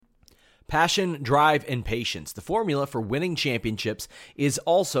Passion, drive, and patience. The formula for winning championships is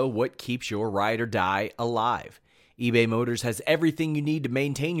also what keeps your ride or die alive. eBay Motors has everything you need to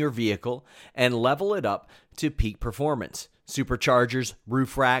maintain your vehicle and level it up to peak performance. Superchargers,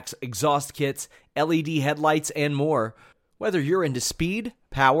 roof racks, exhaust kits, LED headlights, and more. Whether you're into speed,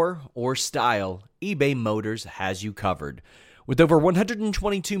 power, or style, eBay Motors has you covered. With over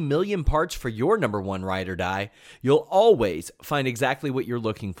 122 million parts for your number one ride or die, you'll always find exactly what you're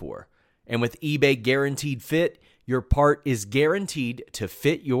looking for. And with eBay Guaranteed Fit, your part is guaranteed to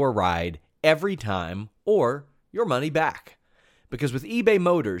fit your ride every time or your money back. Because with eBay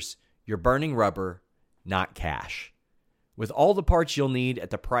Motors, you're burning rubber, not cash. With all the parts you'll need at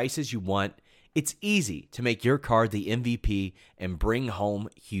the prices you want, it's easy to make your car the MVP and bring home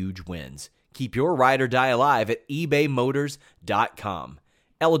huge wins. Keep your ride or die alive at ebaymotors.com.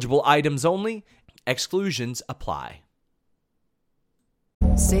 Eligible items only. Exclusions apply.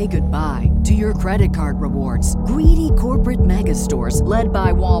 Say goodbye to your credit card rewards. Greedy corporate mega stores, led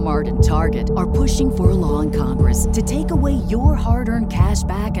by Walmart and Target, are pushing for a law in Congress to take away your hard-earned cash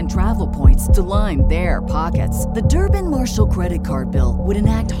back and travel points to line their pockets. The Durbin-Marshall credit card bill would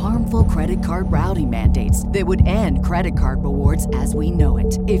enact harmful credit card routing mandates that would end credit card rewards as we know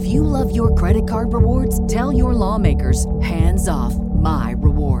it. If you love your credit card rewards, tell your lawmakers, hands off my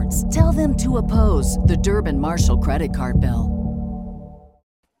rewards. Tell them to oppose the Durbin-Marshall credit card bill.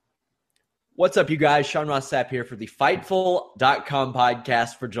 What's up, you guys? Sean Ross Sapp here for the Fightful.com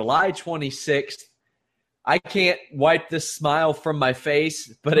podcast for July 26th. I can't wipe this smile from my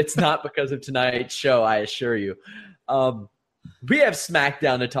face, but it's not because of tonight's show, I assure you. We have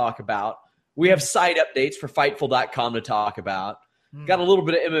SmackDown to talk about. We have site updates for Fightful.com to talk about. Got a little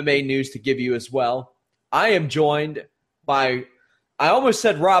bit of MMA news to give you as well. I am joined by, I almost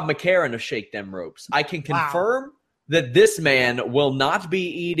said Rob McCarron of Shake Them Ropes. I can confirm that this man will not be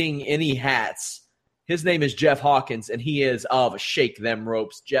eating any hats. His name is Jeff Hawkins, and he is of Shake Them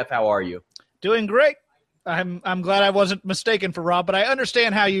Ropes. Jeff, how are you? Doing great. I'm glad I wasn't mistaken for Rob, but I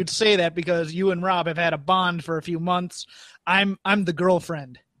understand how you'd say that because you and Rob have had a bond for a few months. I'm the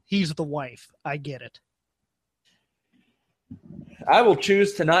girlfriend. He's the wife. I get it. I will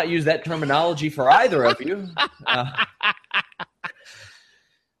choose to not use that terminology for either of you.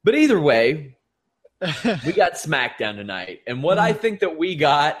 But either way, we got SmackDown tonight, and what I think that we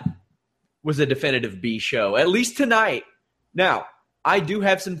got was a definitive B show, at least tonight. Now, I do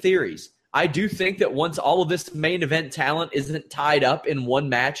have some theories. I do think that once all of this main event talent isn't tied up in one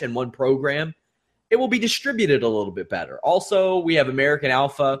match and one program, it will be distributed a little bit better. Also, we have American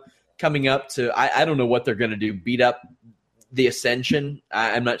Alpha coming up to, I don't know what they're going to do, beat up the Ascension.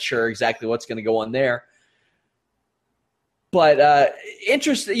 I'm not sure exactly what's going to go on there. But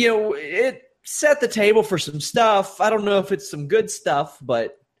interesting, it set the table for some stuff. I don't know if it's some good stuff,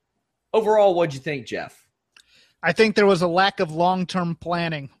 but overall, what'd you think, Jeff? I think there was a lack of long-term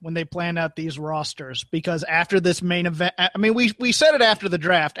planning when they planned out these rosters because after this main event, I mean, we said it after the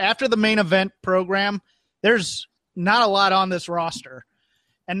draft. After the main event program, there's not a lot on this roster.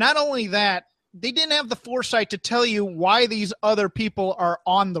 And not only that, they didn't have the foresight to tell you why these other people are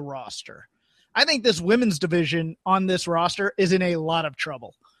on the roster. I think this women's division on this roster is in a lot of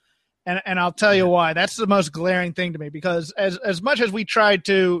trouble. And I'll tell you why. That's the most glaring thing to me because as much as we tried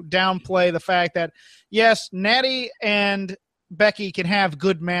to downplay the fact that, yes, Natty and Becky can have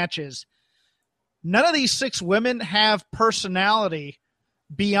good matches, none of these six women have personality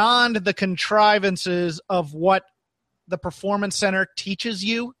beyond the contrivances of what the Performance Center teaches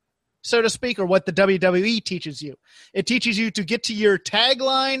you, so to speak, or what the WWE teaches you. It teaches you to get to your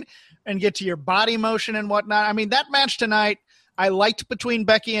tagline and get to your body motion and whatnot. I mean, that match tonight, I liked between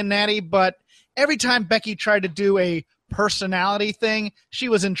Becky and Natty, but every time Becky tried to do a personality thing, she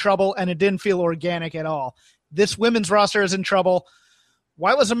was in trouble, and it didn't feel organic at all. This women's roster is in trouble.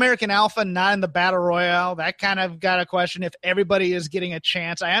 Why was American Alpha not in the Battle Royale? That kind of got a question if everybody is getting a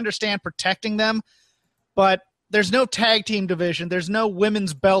chance. I understand protecting them, but there's no tag team division. There's no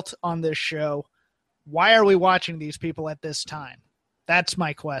women's belt on this show. Why are we watching these people at this time? That's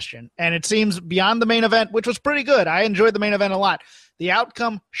my question. And it seems beyond the main event, which was pretty good. I enjoyed the main event a lot. The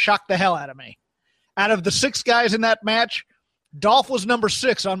outcome shocked the hell out of me. Out of the six guys in that match, Dolph was number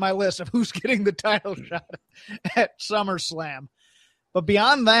 6 on my list of who's getting the title shot at SummerSlam. But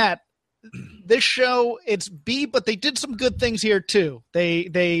beyond that, this show, it's B, but they did some good things here too. They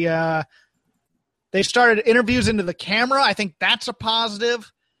started interviews into the camera. I think that's a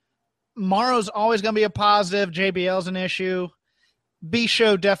positive. Morrow's always going to be a positive. JBL's an issue. B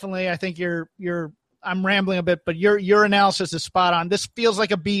show, definitely. I think I'm rambling a bit, but your analysis is spot on. This feels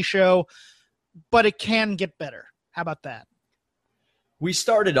like a B show, but it can get better. How about that? We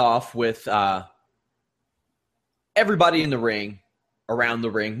started off with everybody in the ring, around the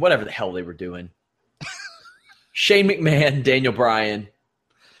ring, whatever the hell they were doing. Shane McMahon, Daniel Bryan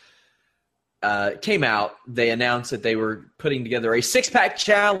came out. They announced that they were putting together a six-pack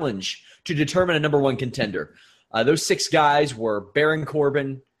challenge to determine a number one contender. Those six guys were Baron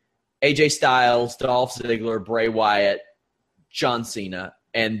Corbin, AJ Styles, Dolph Ziggler, Bray Wyatt, John Cena,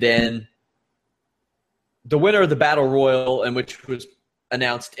 and then the winner of the Battle Royal, and which was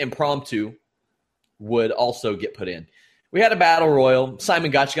announced impromptu, would also get put in. We had a Battle Royal.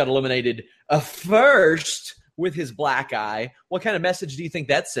 Simon Gotch got eliminated first with his black eye. What kind of message do you think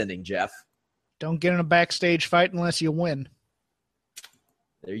that's sending, Jeff? Don't get in a backstage fight unless you win.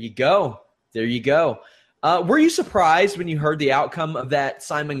 There you go. There you go. Were you surprised when you heard the outcome of that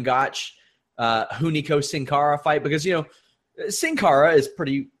Simon Gotch, Hunico Sin Cara fight? Because, Sin Cara is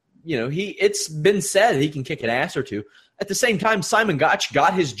pretty, it's been said he can kick an ass or two. At the same time, Simon Gotch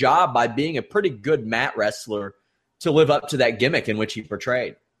got his job by being a pretty good mat wrestler to live up to that gimmick in which he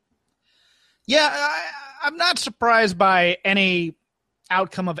portrayed. Yeah, I'm not surprised by any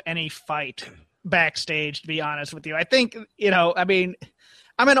outcome of any fight backstage, to be honest with you. I think, I'm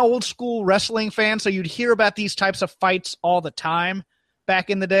an old school wrestling fan, so you'd hear about these types of fights all the time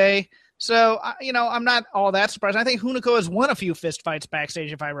back in the day. So, I'm not all that surprised. I think Hunico has won a few fist fights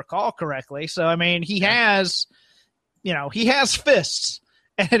backstage, if I recall correctly. So, he has, he has fists.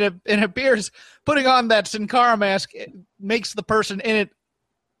 And it appears putting on that Sin Cara mask makes the person in it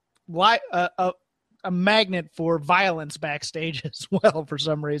a magnet for violence backstage as well for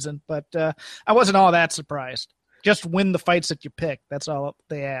some reason. But I wasn't all that surprised. Just win the fights that you pick. That's all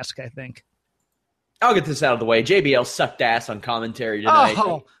they ask, I think. I'll get this out of the way. JBL sucked ass on commentary tonight.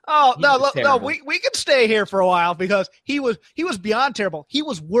 No, we could stay here for a while because he was beyond terrible. He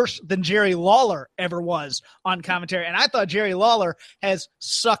was worse than Jerry Lawler ever was on commentary, and I thought Jerry Lawler has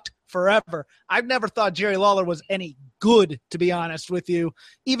sucked forever. I've never thought Jerry Lawler was any good, to be honest with you,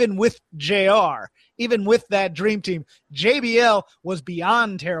 even with JR, even with that dream team. JBL was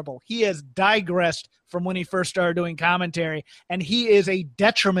beyond terrible. He has digressed from when he first started doing commentary, and he is a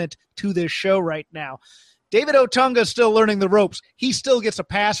detriment to this show right now. David Otunga is still learning the ropes. He still gets a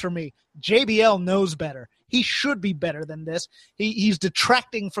pass from me. JBL knows better. He should be better than this. He's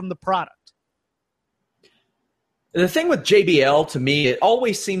detracting from the product. The thing with JBL, to me, it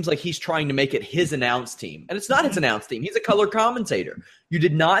always seems like he's trying to make it his announce team. And it's not his announce team. He's a color commentator. You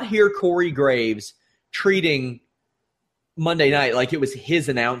did not hear Corey Graves treating Monday night like it was his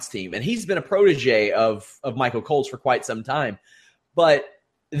announce team. And he's been a protege of Michael Cole's for quite some time. But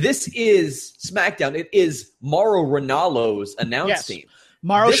this is SmackDown. It is Mauro Ranallo's announce team.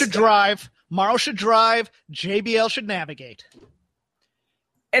 Mauro should drive. JBL should navigate.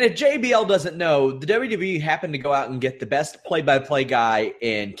 And if JBL doesn't know, the WWE happened to go out and get the best play-by-play guy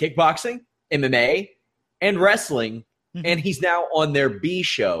in kickboxing, MMA, and wrestling, and he's now on their B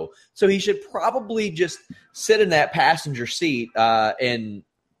show. So he should probably just sit in that passenger seat and,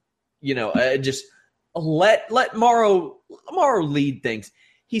 just let Mauro lead things.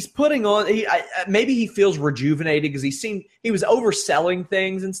 He's putting on maybe he feels rejuvenated because he was overselling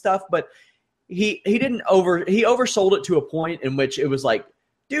things and stuff, but he oversold it to a point in which it was like,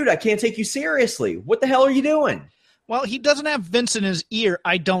 dude, I can't take you seriously. What the hell are you doing? Well, he doesn't have Vince in his ear,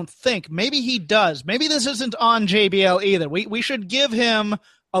 I don't think. Maybe he does. Maybe this isn't on JBL either. We should give him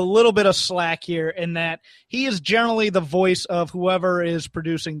a little bit of slack here in that he is generally the voice of whoever is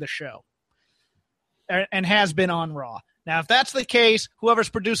producing the show and has been on Raw. Now, if that's the case, whoever's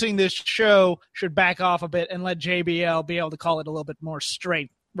producing this show should back off a bit and let JBL be able to call it a little bit more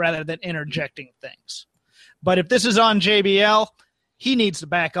straight rather than interjecting things. But if this is on JBL, he needs to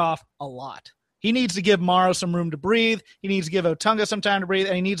back off a lot. He needs to give Mauro some room to breathe. He needs to give Otunga some time to breathe,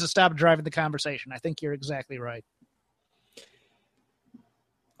 and he needs to stop driving the conversation. I think you're exactly right.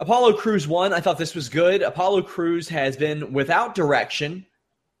 Apollo Crews won. I thought this was good. Apollo Crews has been without direction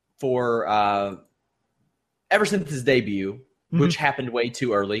for ever since his debut, which happened way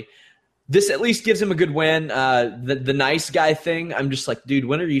too early. This at least gives him a good win. The nice guy thing, I'm just like, dude,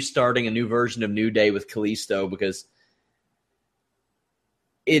 when are you starting a new version of New Day with Kalisto? Because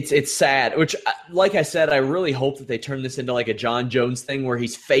it's sad, which, like I said, I really hope that they turn this into like a John Jones thing where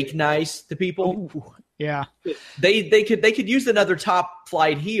he's fake nice to people. Ooh, yeah. They could use another top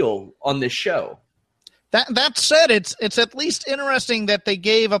flight heel on this show. That said, it's at least interesting that they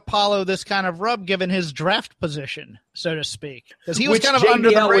gave Apollo this kind of rub given his draft position, so to speak. Because he was kind of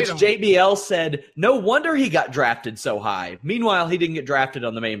under the radar. Which JBL said, no wonder he got drafted so high. Meanwhile, he didn't get drafted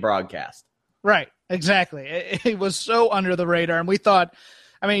on the main broadcast. Right, exactly. It was so under the radar, and we thought,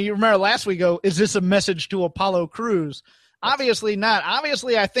 I mean, you remember last week, is this a message to Apollo Crews? Obviously not.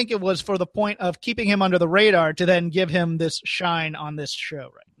 Obviously, I think it was for the point of keeping him under the radar to then give him this shine on this show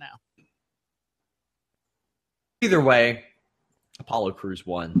right now. Either way, Apollo Crews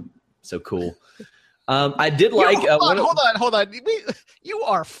won. So cool. I did like. Hold on. You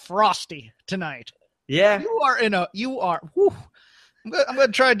are frosty tonight. Yeah, You are. Whew. I'm going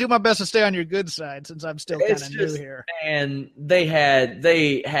to try to do my best to stay on your good side since I'm still kind of new here. And they had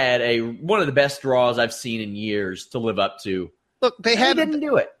one of the best draws I've seen in years to live up to. Look, they didn't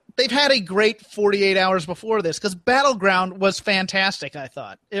do it. They've had a great 48 hours before this because Battleground was fantastic, I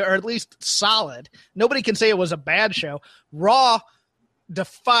thought, or at least solid. Nobody can say it was a bad show. Raw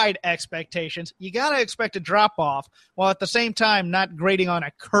defied expectations. You got to expect a drop off while at the same time not grading on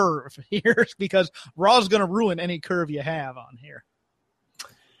a curve here because Raw is going to ruin any curve you have on here.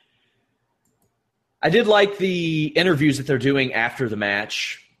 I did like the interviews that they're doing after the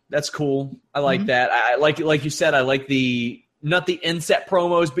match. That's cool. I like that. I like you said, I like not the inset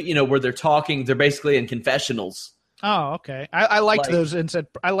promos, but where they're talking, they're basically in confessionals. Oh, okay. I liked those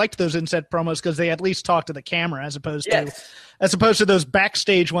inset promos because they at least talk to the camera as opposed to those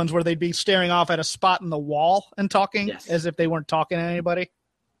backstage ones where they'd be staring off at a spot in the wall and talking as if they weren't talking to anybody.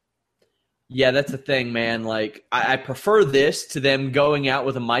 Yeah, that's the thing, man. Like I prefer this to them going out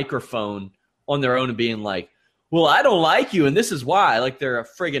with a microphone on their own and being like, well, I don't like you, and this is why. Like they're a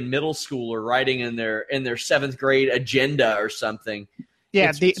friggin' middle schooler writing in their 7th grade agenda or something.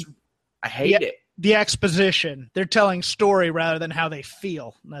 Yeah, I hate it. The exposition. They're telling story rather than how they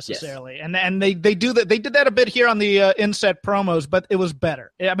feel necessarily. Yes. And they do that. They did that a bit here on the inset promos, but it was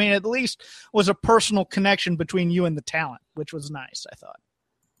better. I mean, at least was a personal connection between you and the talent, which was nice, I thought.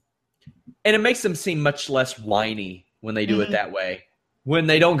 And it makes them seem much less whiny when they do it that way. When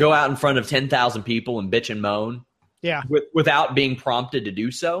they don't go out in front of 10,000 people and bitch and moan. Yeah. Without being prompted to do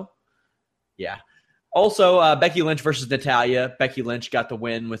so. Yeah. Also, Becky Lynch versus Natalya. Becky Lynch got the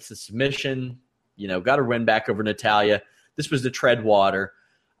win with the submission. Got her win back over Natalya. This was to tread water.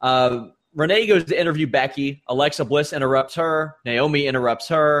 Renee goes to interview Becky. Alexa Bliss interrupts her. Naomi interrupts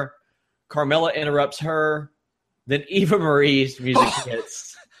her. Carmella interrupts her. Then Eva Marie's music hits.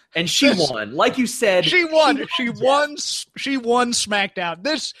 And she won. Like you said. She won. She won SmackDown.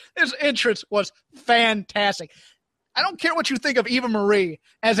 This entrance was fantastic. I don't care what you think of Eva Marie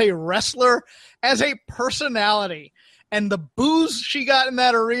as a wrestler, as a personality, and the boos she got in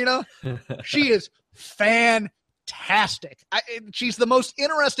that arena, she is fantastic. She's the most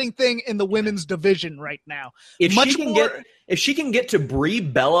interesting thing in the women's division right now. If she can get to Brie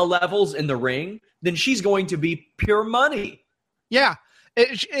Bella levels in the ring, then she's going to be pure money. Yeah.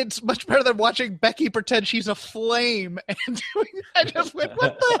 It's much better than watching Becky pretend she's a flame and I just went,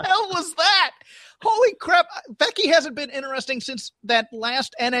 what the hell was that? Holy crap. Becky hasn't been interesting since that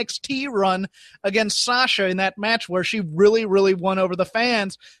last NXT run against Sasha in that match where she really, really won over the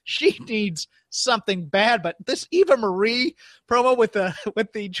fans. She needs something bad, but this Eva Marie promo with the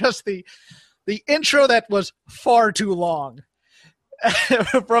intro that was far too long.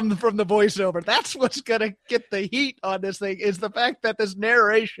 from the voiceover. That's what's going to get the heat on this thing is the fact that this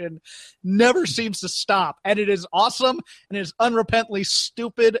narration never seems to stop. And it is awesome and it is unrepentantly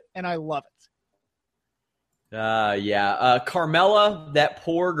stupid and I love it. Carmella, that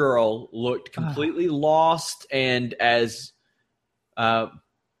poor girl, looked completely lost and as one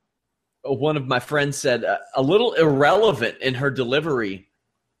of my friends said, a little irrelevant in her delivery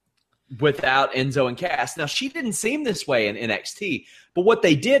without Enzo and Cass. Now, she didn't seem this way in NXT, but what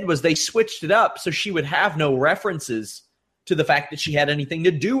they did was they switched it up so she would have no references to the fact that she had anything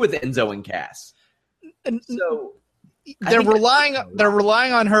to do with Enzo and Cass. And so they're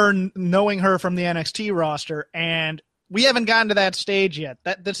relying on her knowing her from the NXT roster, and we haven't gotten to that stage yet.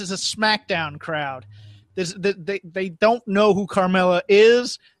 This is a SmackDown crowd. They don't know who Carmella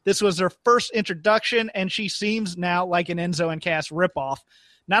is. This was her first introduction, and she seems now like an Enzo and Cass ripoff.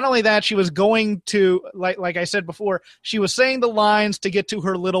 Not only that, she was going to, like I said before, she was saying the lines to get to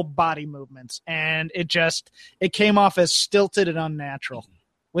her little body movements, and it came off as stilted and unnatural,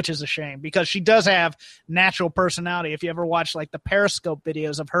 which is a shame because she does have natural personality. If you ever watch like the Periscope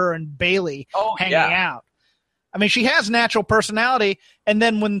videos of her and Bayley hanging out. I mean, she has natural personality, and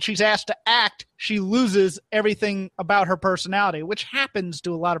then when she's asked to act, she loses everything about her personality, which happens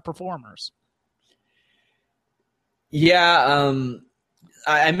to a lot of performers. Yeah,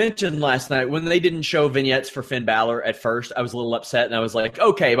 I mentioned last night when they didn't show vignettes for Finn Balor at first, I was a little upset, and I was like,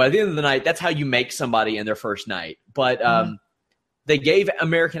 okay, by the end of the night, that's how you make somebody in their first night. But they gave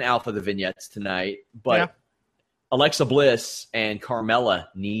American Alpha the vignettes tonight, but Alexa Bliss and Carmella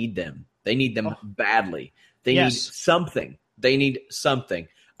need them. They need them badly. They need something.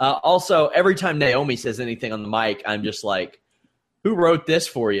 Also, every time Naomi says anything on the mic, I'm just like, who wrote this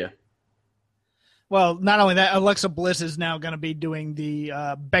for you? Well, not only that, Alexa Bliss is now going to be doing the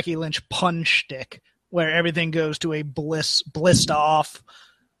Becky Lynch pun shtick, where everything goes to a blissed off.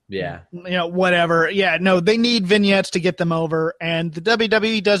 Yeah. Whatever. Yeah, no, they need vignettes to get them over, and the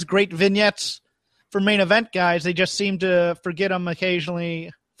WWE does great vignettes for main event guys. They just seem to forget them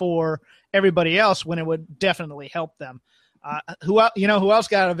occasionally for everybody else when it would definitely help them. Who else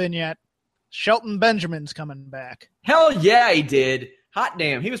got a vignette? Shelton Benjamin's coming back. Hell yeah, he did. Hot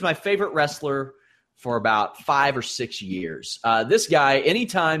damn. He was my favorite wrestler for about 5 or 6 years. This guy,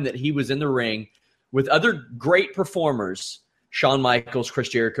 anytime that he was in the ring with other great performers, Shawn Michaels, Chris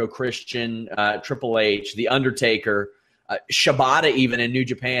Jericho, Christian, Triple H, The Undertaker, Shibata even in New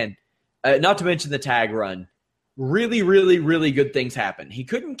Japan, not to mention the tag run, really, really, really good things happen. He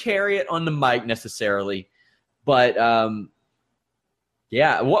couldn't carry it on the mic necessarily, but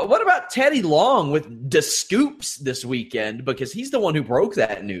yeah. What about Teddy Long with the scoops this weekend? Because he's the one who broke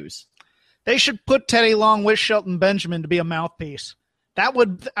that news. They should put Teddy Long with Shelton Benjamin to be a mouthpiece.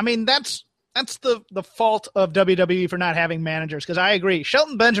 That's the fault of WWE for not having managers, because I agree.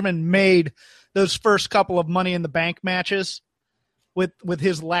 Shelton Benjamin made those first couple of Money in the Bank matches with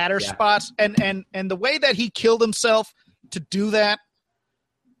his ladder spots, and the way that he killed himself to do that,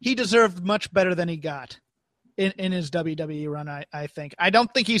 he deserved much better than he got in his WWE run, I think. I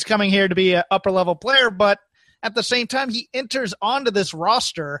don't think he's coming here to be an upper-level player, but at the same time, he enters onto this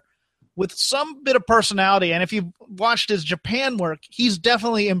roster with some bit of personality, and if you've watched his Japan work, he's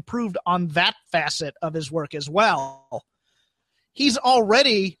definitely improved on that facet of his work as well. He's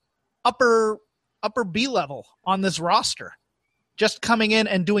already upper B level on this roster, just coming in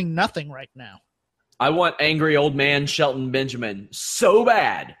and doing nothing right now. I want angry old man Shelton Benjamin so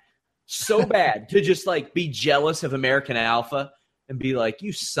bad to just like be jealous of American Alpha and be like,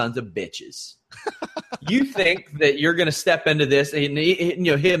 you sons of bitches. You think that you're going to step into this and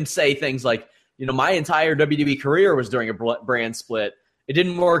him say things like, my entire WWE career was during a brand split. It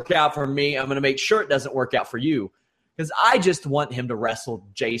didn't work out for me. I'm going to make sure it doesn't work out for you. Because I just want him to wrestle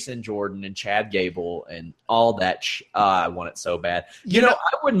Jason Jordan and Chad Gable and all that. I want it so bad. I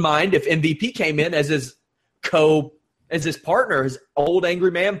wouldn't mind if MVP came in as his partner, his old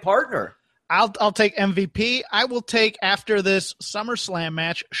angry man partner. I'll take MVP. I will take, after this SummerSlam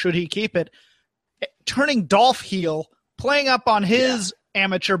match, should he keep it, turning Dolph heel, playing up on his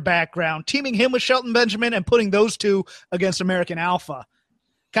amateur background, teaming him with Shelton Benjamin and putting those two against American Alpha.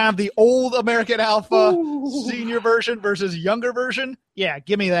 Kind of the old American Alpha senior version versus younger version. Yeah,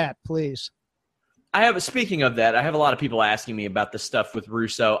 give me that, please. Speaking of that, I have a lot of people asking me about the stuff with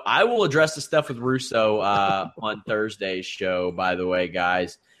Russo. I will address the stuff with Russo on Thursday's show, by the way,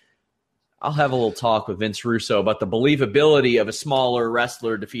 guys. I'll have a little talk with Vince Russo about the believability of a smaller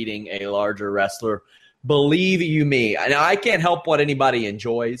wrestler defeating a larger wrestler. Believe you me. Now, I can't help what anybody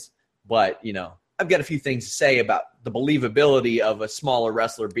enjoys, but, I've got a few things to say about the believability of a smaller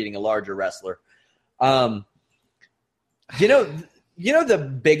wrestler beating a larger wrestler. The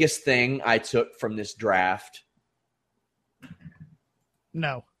biggest thing I took from this draft?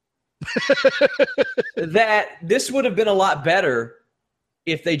 No. That this would have been a lot better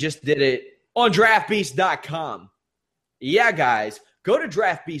if they just did it on draftbeast.com. Yeah, guys, go to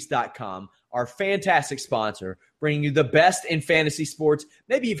draftbeast.com, our fantastic sponsor, bringing you the best in fantasy sports.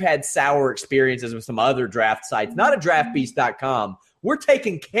 Maybe you've had sour experiences with some other draft sites, not at draftbeast.com. We're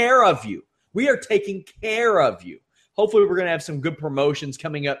taking care of you. We are taking care of you. Hopefully we're going to have some good promotions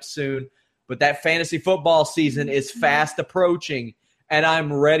coming up soon, but that fantasy football season is fast approaching, and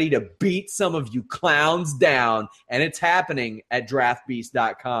I'm ready to beat some of you clowns down, and it's happening at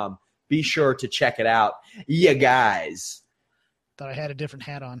draftbeast.com. Be sure to check it out. Yeah, guys. Thought I had a different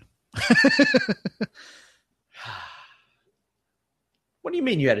hat on. What do you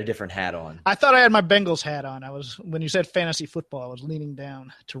mean you had a different hat on? I thought I had my Bengals hat on. When you said fantasy football, I was leaning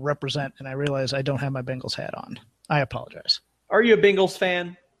down to represent, and I realized I don't have my Bengals hat on. I apologize. Are you a Bengals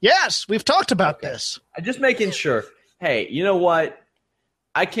fan? Yes, we've talked about this. I'm just making sure. Hey, you know what?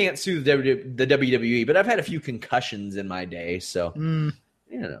 I can't sue the WWE, but I've had a few concussions in my day, so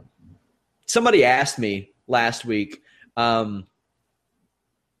Somebody asked me last week, how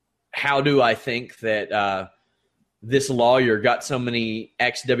do I think that this lawyer got so many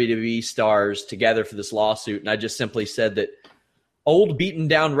ex-WWE stars together for this lawsuit? And I just simply said that old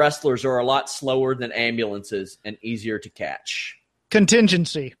beaten-down wrestlers are a lot slower than ambulances and easier to catch.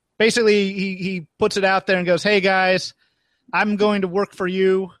 Contingency. Basically, he puts it out there and goes, hey, guys, I'm going to work for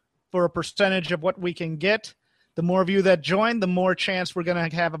you for a percentage of what we can get. The more of you that join, the more chance we're going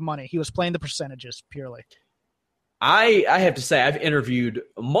to have of money. He was playing the percentages purely. I have to say I've interviewed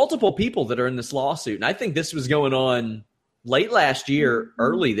multiple people that are in this lawsuit, and I think this was going on late last year,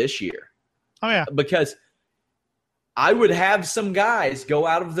 early this year. Oh, yeah. Because I would have some guys go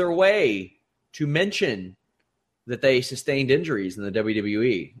out of their way to mention that they sustained injuries in the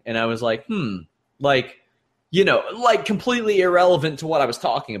WWE. And I was like, like completely irrelevant to what I was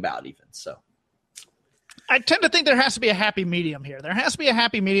talking about even. So I tend to think there has to be a happy medium here. There has to be a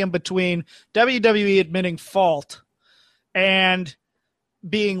happy medium between WWE admitting fault and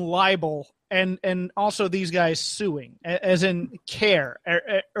being liable, and also these guys suing, as in care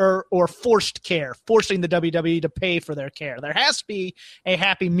or forced care, forcing the WWE to pay for their care. There has to be a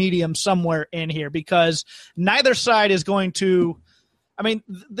happy medium somewhere in here, because neither side is going to – I mean,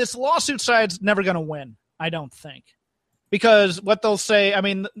 this lawsuit side's never going to win, I don't think. Because what they'll say, I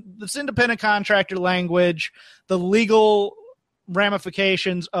mean, this independent contractor language, the legal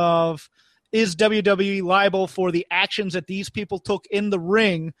ramifications of – is WWE liable for the actions that these people took in the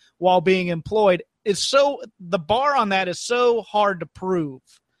ring while being employed? The bar on that is so hard to prove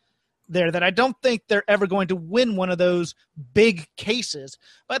there that I don't think they're ever going to win one of those big cases.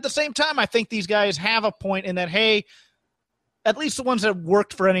 But at the same time, I think these guys have a point in that, hey, at least the ones that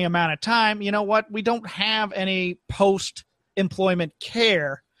worked for any amount of time, you know what? We don't have any post-employment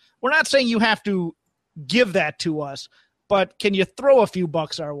care. We're not saying you have to give that to us, but can you throw a few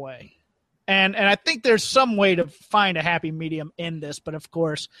bucks our way? And I think there's some way to find a happy medium in this. But, of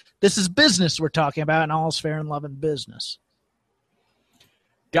course, this is business we're talking about, and all's fair in love and business.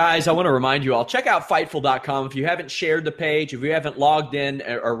 Guys, I want to remind you all, check out Fightful.com. If you haven't shared the page, if you haven't logged in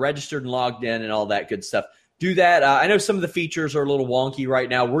or registered and logged in and all that good stuff, do that. I know some of the features are a little wonky right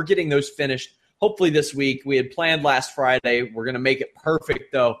now. We're getting those finished hopefully this week. We had planned last Friday. We're going to make it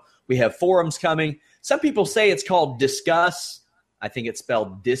perfect, though. We have forums coming. Some people say it's called Discuss. I think it's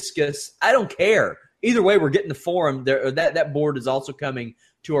spelled discus. I don't care. Either way, we're getting the forum. That board is also coming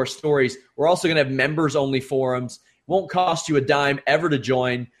to our stories. We're also going to have members-only forums. It won't cost you a dime ever to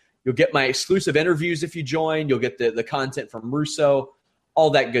join. You'll get my exclusive interviews if you join. You'll get the content from Russo, all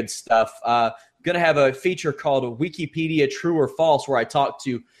that good stuff. Going to have a feature called Wikipedia True or False, where I talk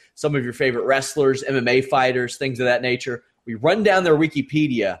to some of your favorite wrestlers, MMA fighters, things of that nature. We run down their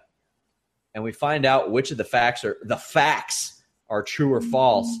Wikipedia, and we find out which of the facts are true or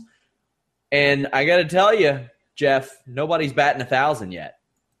false. And I got to tell you, Jeff, nobody's batting 1,000 yet.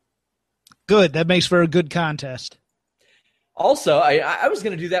 Good. That makes for a good contest. Also, I was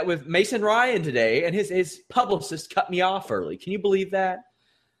going to do that with Mason Ryan today, and his publicist cut me off early. Can you believe that?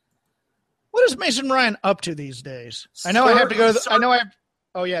 What is Mason Ryan up to these days? I know I have to go to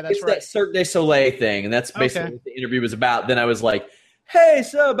oh, yeah, that's right. It's that Cirque du Soleil thing, and that's basically what the interview was about. Then I was like, hey,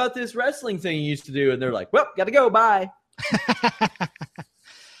 so about this wrestling thing you used to do. And they're like, well, got to go. Bye.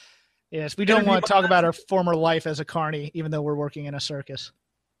 Yes, we don't want to talk about our former life as a carny, even though we're working in a circus.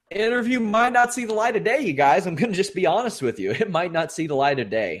 Interview might not see the light of day, you guys. I'm going to just be honest with you. It might not see the light of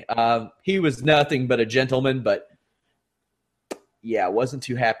day. He was nothing but a gentleman, but yeah, wasn't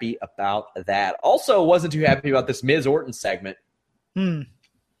too happy about that. Also, wasn't too happy about this Miz Orton segment.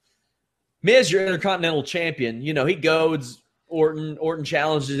 Miz, your Intercontinental Champion, he goads Orton. Orton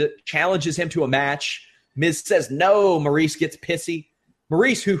challenges him to a match. Miz says no. Maurice gets pissy.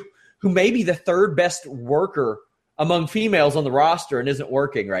 Maurice, who may be the third best worker among females on the roster and isn't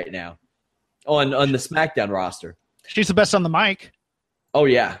working right now on the SmackDown roster. She's the best on the mic. Oh,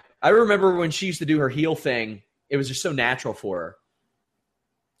 yeah. I remember when she used to do her heel thing. It was just so natural for her.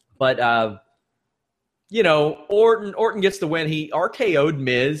 But, Orton gets the win. He RKO'd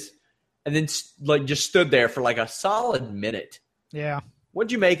Miz and then just stood there for a solid minute. Yeah.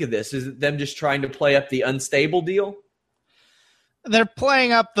 What'd you make of this? Is it them just trying to play up the unstable deal? They're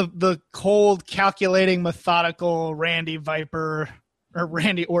playing up the cold, calculating, methodical Randy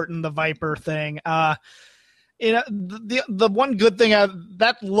Orton the Viper thing. The one good thing,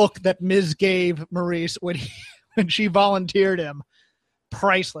 that look that Miz gave Maurice when she volunteered him,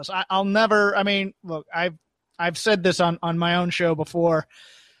 priceless. I'll never. I mean, look, I've said this on my own show before.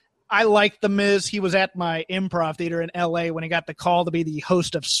 I like The Miz. He was at my improv theater in L.A. when he got the call to be the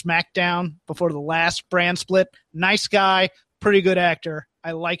host of SmackDown before the last brand split. Nice guy, pretty good actor.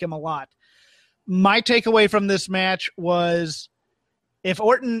 I like him a lot. My takeaway from this match was if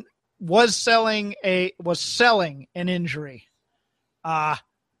Orton was selling an injury,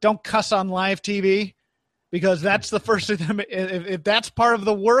 don't cuss on live TV, because that's the first thing. If that's part of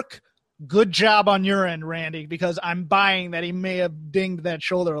the work, good job on your end, Randy, because I'm buying that he may have dinged that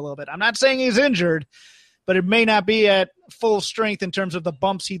shoulder a little bit. I'm not saying he's injured, but it may not be at full strength in terms of the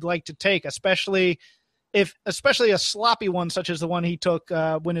bumps he'd like to take, especially if especially a sloppy one such as the one he took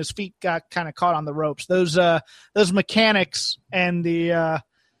when his feet got kind of caught on the ropes. Those mechanics and the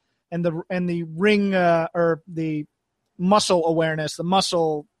ring or the muscle awareness, the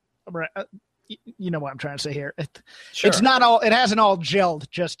muscle. You know what I'm trying to say here. Sure. It's not all. It hasn't all gelled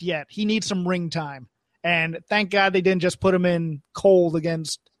just yet. He needs some ring time, and thank God they didn't just put him in cold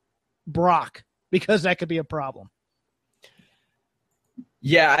against Brock, because that could be a problem.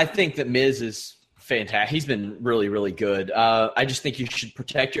 Yeah, I think that Miz is fantastic. He's been really, really good. I just think you should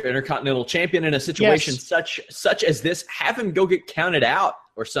protect your Intercontinental Champion in a situation such as this. Have him go get counted out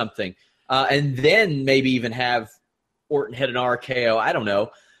or something, and then maybe even have Orton hit an RKO. I don't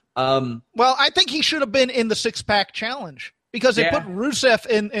know. Well, I think he should have been in the six-pack challenge because they put Rusev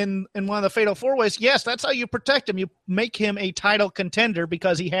in one of the Fatal 4-Ways. Yes, that's how you protect him. You make him a title contender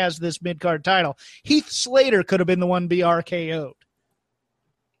because he has this mid-card title. Heath Slater could have been the one to be RKO'd.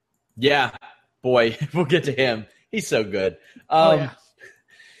 Yeah, boy, we'll get to him. He's so good.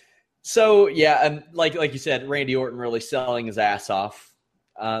 So, like you said, Randy Orton really selling his ass off.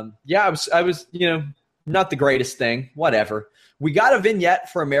 I was not the greatest thing. Whatever. We got a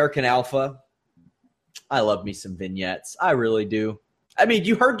vignette for American Alpha. I love me some vignettes. I really do. I mean,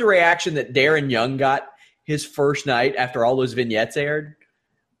 you heard the reaction that Darren Young got his first night after all those vignettes aired?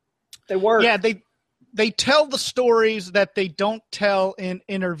 They work. Yeah, they tell the stories that they don't tell in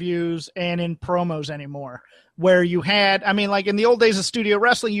interviews and in promos anymore. Where you had, like in the old days of studio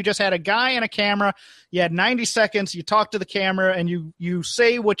wrestling, you just had a guy and a camera. You had 90 seconds. You talk to the camera and you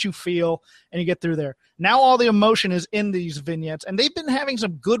say what you feel and you get through there. Now all the emotion is in these vignettes, and they've been having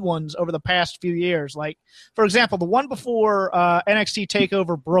some good ones over the past few years. Like, for example, the one before NXT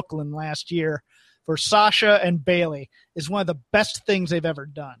TakeOver Brooklyn last year for Sasha and Bayley is one of the best things they've ever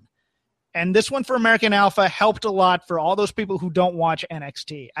done. And this one for American Alpha helped a lot for all those people who don't watch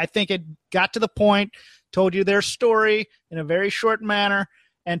NXT. I think it got to the point, told you their story in a very short manner,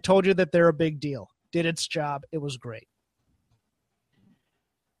 and told you that they're a big deal. Did its job. It was great.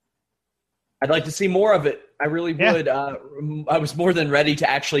 I'd like to see more of it. I really would. I was more than ready to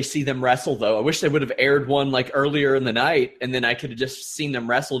actually see them wrestle, though. I wish they would have aired one like earlier in the night, and then I could have just seen them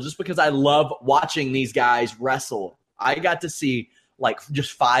wrestle, just because I love watching these guys wrestle. I got to see like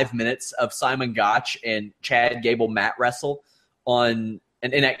just 5 minutes of Simon Gotch and Chad Gable mat wrestle on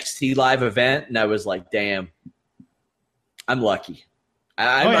an NXT live event, and I was like, damn, I'm lucky.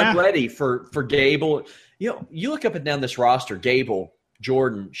 I'm ready for Gable. You look up and down this roster: Gable,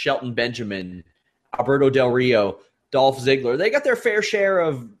 Jordan, Shelton Benjamin, Alberto Del Rio, Dolph Ziggler. They got their fair share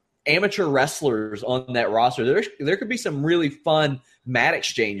of amateur wrestlers on that roster. There could be some really fun mat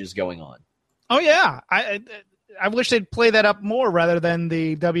exchanges going on. Oh, yeah. I wish they'd play that up more rather than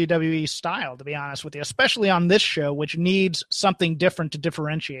the WWE style, to be honest with you, especially on this show, which needs something different to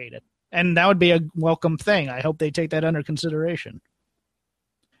differentiate it. And that would be a welcome thing. I hope they take that under consideration.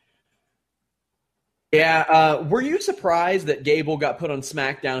 Yeah, were you surprised that Gable got put on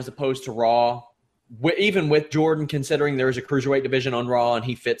SmackDown as opposed to Raw, even with Jordan, considering there's a cruiserweight division on Raw and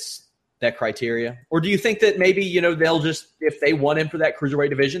he fits that criteria? Or do you think that maybe, they'll just, if they want him for that cruiserweight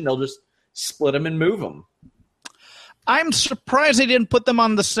division, they'll just split him and move him? I'm surprised they didn't put them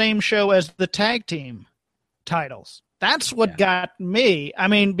on the same show as the tag team titles. That's what got me.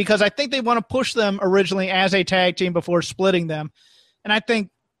 Because I think they want to push them originally as a tag team before splitting them. And I think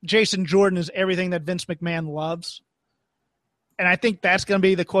Jason Jordan is everything that Vince McMahon loves. And I think that's going to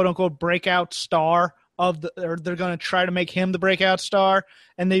be the quote-unquote breakout star or they're going to try to make him the breakout star.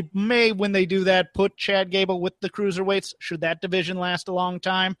 And they may, when they do that, put Chad Gable with the cruiserweights, should that division last a long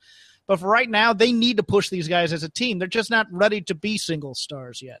time. But for right now, they need to push these guys as a team. They're just not ready to be single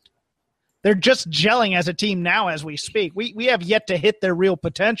stars yet. They're just gelling as a team now as we speak. We have yet to hit their real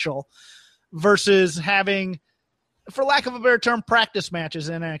potential versus having, for lack of a better term, practice matches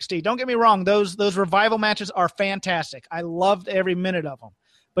in NXT. Don't get me wrong. Those revival matches are fantastic. I loved every minute of them.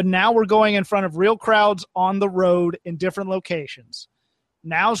 But now we're going in front of real crowds on the road in different locations.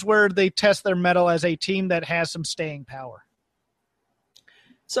 Now's where they test their mettle as a team that has some staying power.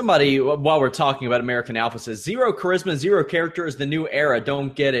 Somebody, while we're talking about American Alpha, says, zero charisma, zero character is the new era.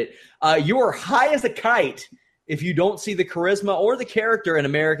 Don't get it. You are high as a kite if you don't see the charisma or the character in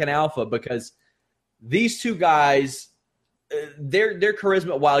American Alpha, because these two guys, their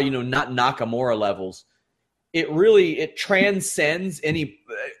charisma, while, not Nakamura levels, it transcends any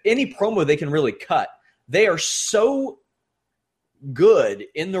promo they can really cut. They are so good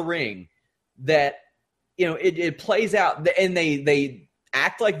in the ring that, it plays out, and they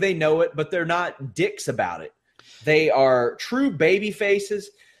act like they know it, but they're not dicks about it. They are true baby faces.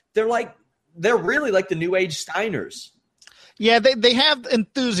 They're really like the New Age Steiners. Yeah, they have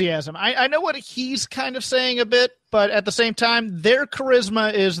enthusiasm. I know what he's kind of saying a bit, but at the same time, their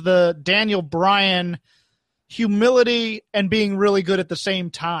charisma is the Daniel Bryan humility and being really good at the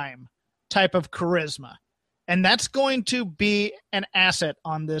same time type of charisma. And that's going to be an asset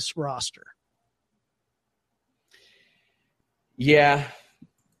on this roster. Yeah.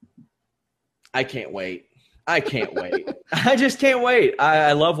 I can't wait. I just can't wait.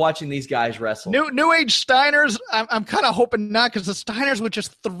 I love watching these guys wrestle. New Age Steiners, I'm kind of hoping not, because the Steiners would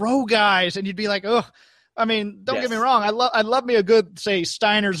just throw guys, and you'd be like, oh, I mean, don't get me wrong. I love me a good, say,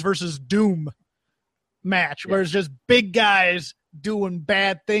 Steiners versus Doom match, where it's just big guys doing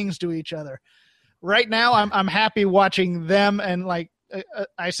bad things to each other. Right now, I'm happy watching them, and like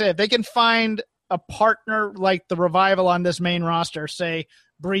I said, if they can find a partner like the Revival on this main roster, say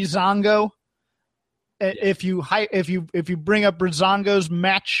Breezango. If you bring up Breezango's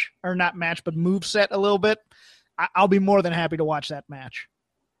match, or not match, but moveset a little bit, I'll be more than happy to watch that match.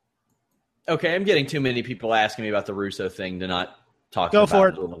 Okay, I'm getting too many people asking me about the Russo thing to not talk Go about for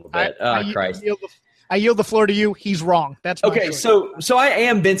it a little bit. Christ. I yield the floor to you. He's wrong. That's my okay. choice. So I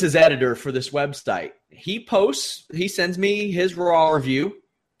am Vince's editor for this website. He sends me his Raw review.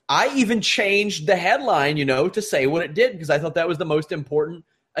 I even changed the headline, to say what it did, because I thought that was the most important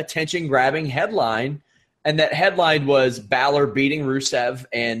attention-grabbing headline. And that headline was Balor beating Rusev,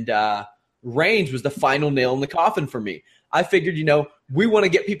 and Reigns was the final nail in the coffin for me. I figured, we want to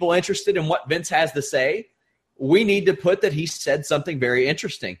get people interested in what Vince has to say. We need to put that he said something very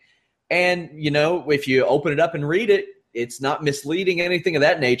interesting. And, if you open it up and read it, it's not misleading, anything of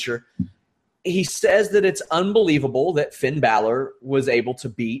that nature. He says that it's unbelievable that Finn Balor was able to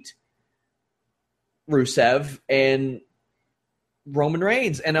beat Rusev and Roman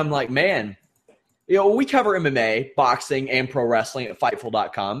Reigns. And I'm like, man, we cover MMA, boxing, and pro wrestling at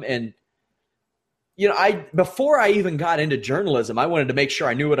Fightful.com. And, before I even got into journalism, I wanted to make sure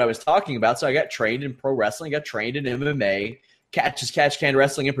I knew what I was talking about. So I got trained in pro wrestling, got trained in MMA, catch can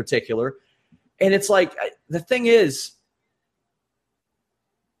wrestling in particular. And it's like, the thing is,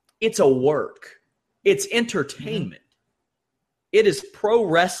 it's a work. It's entertainment. It is pro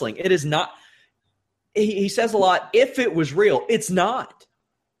wrestling. It is not. He says a lot, if it was real, it's not.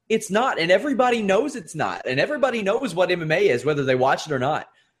 It's not, and everybody knows it's not. And everybody knows what MMA is, whether they watch it or not.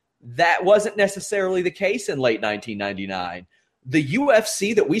 That wasn't necessarily the case in late 1999. The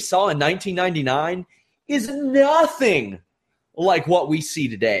UFC that we saw in 1999 is nothing like what we see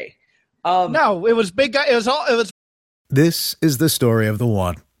today. No, it was big guy. It was. This is the story of the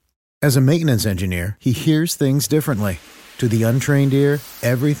one. As a maintenance engineer, he hears things differently. To the untrained ear,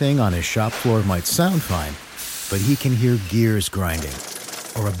 everything on his shop floor might sound fine, but he can hear gears grinding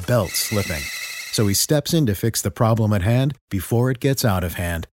or a belt slipping. So he steps in to fix the problem at hand before it gets out of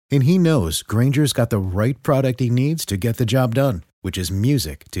hand. And he knows Grainger's got the right product he needs to get the job done, which is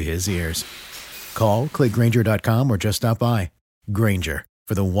music to his ears. Call, click Grainger.com, or just stop by. Grainger,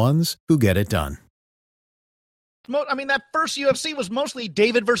 for the ones who get it done. I mean, that first UFC was mostly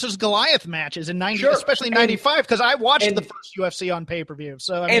David versus Goliath matches in 90, sure. Especially 95, because I watched the first UFC on pay-per-view.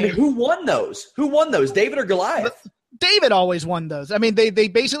 So, who won those? David or Goliath? David always won those. I mean, they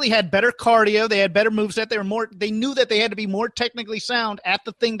basically had better cardio. They had better moveset. They knew that they had to be more technically sound at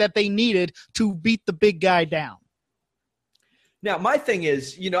the thing that they needed to beat the big guy down. Now, my thing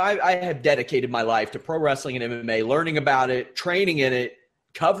is, I have dedicated my life to pro wrestling and MMA, learning about it, training in it,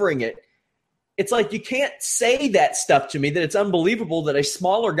 covering it. It's like, you can't say that stuff to me, that it's unbelievable that a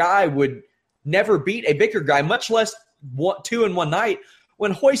smaller guy would never beat a bigger guy, much less two in one night.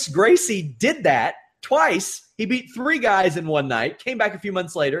 When Royce Gracie did that twice, he beat 3 guys in one night, came back a few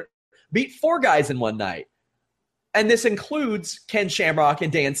months later, beat 4 guys in one night. And this includes Ken Shamrock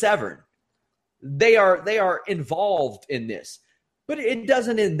and Dan Severn. They are involved in this. But it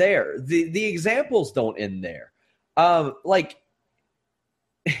doesn't end there. The examples don't end there.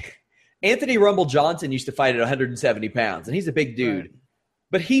 Anthony Rumble Johnson used to fight at 170 pounds, and he's a big dude. Right.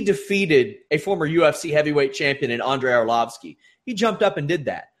 But he defeated a former UFC heavyweight champion in Andrei Arlovsky. He jumped up and did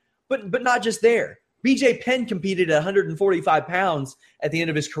that. But not just there. BJ Penn competed at 145 pounds at the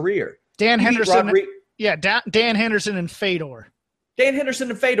end of his career. Dan Henderson and Fedor. Dan Henderson,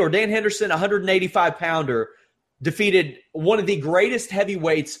 a 185-pounder, defeated one of the greatest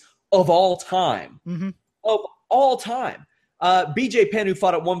heavyweights of all time. Mm-hmm. Of all time. BJ Penn, who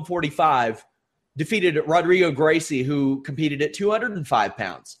fought at 145, defeated Rodrigo Gracie, who competed at 205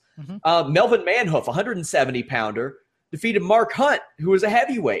 pounds. Mm-hmm. Melvin Manhoef, 170-pounder, defeated Mark Hunt, who was a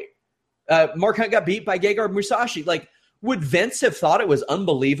heavyweight. Mark Hunt got beat by Gegard Musashi. Like, would Vince have thought it was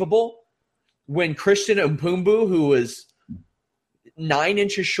unbelievable when Christian Mpumbu, who was 9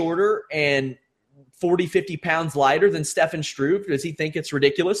 inches shorter and 40, 50 pounds lighter than Stefan Struve? Does he think it's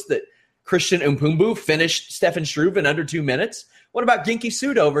ridiculous that Christian Mpumbu finished Stefan Struve in under 2 minutes? What about Genki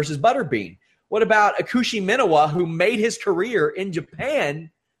Sudo versus Butterbean? What about Akushi Minowa, who made his career in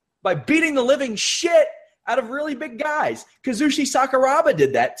Japan by beating the living shit out of really big guys? Kazushi Sakuraba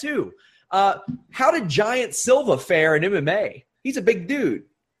did that too. How did Giant Silva fare in MMA? He's a big dude.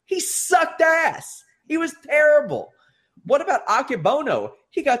 He sucked ass. He was terrible. What about Akebono?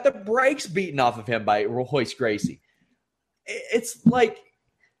 He got the brakes beaten off of him by Royce Gracie. It's like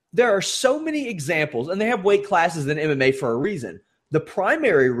there are so many examples, and they have weight classes in MMA for a reason. The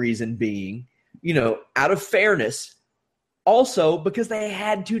primary reason being, out of fairness, also because they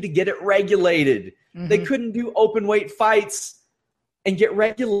had to get it regulated. Mm-hmm. They couldn't do open weight fights and get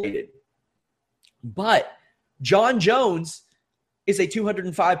regulated. But John Jones is a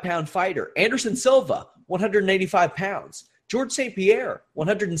 205-pound fighter. Anderson Silva, 185 pounds. George St. Pierre,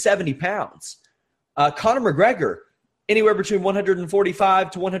 170 pounds. Conor McGregor, anywhere between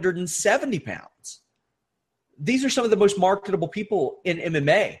 145 to 170 pounds. These are some of the most marketable people in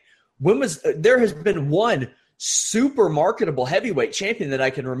MMA. There has been one super marketable heavyweight champion that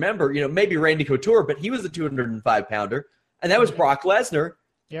I can remember, maybe Randy Couture, but he was a 205-pounder, and that was Brock Lesnar.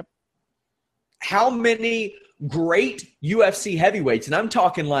 Yep. How many great UFC heavyweights, and I'm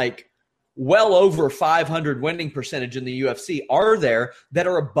talking like well over 500 winning percentage in the UFC, are there that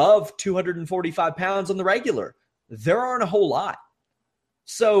are above 245 pounds on the regular? There aren't a whole lot.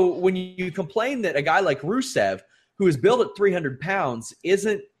 So when you complain that a guy like Rusev, who is built at 300 pounds,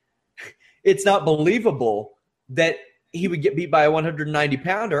 it's not believable that he would get beat by a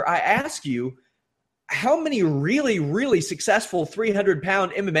 190-pounder, I ask you, how many really, really successful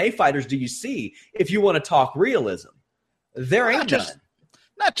 300-pound MMA fighters do you see if you want to talk realism? There ain't none.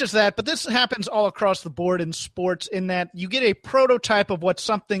 Not just that, but this happens all across the board in sports in that you get a prototype of what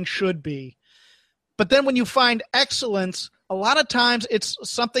something should be. But then when you find excellence, a lot of times it's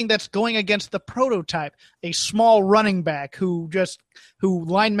something that's going against the prototype. A small running back who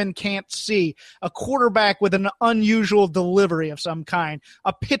linemen can't see, a quarterback with an unusual delivery of some kind,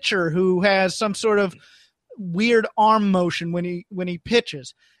 a pitcher who has some sort of weird arm motion when he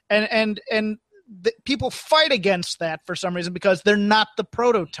pitches. And people fight against that for some reason because they're not the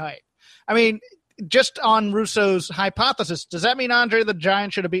prototype. I mean, just on Russo's hypothesis, does that mean Andre the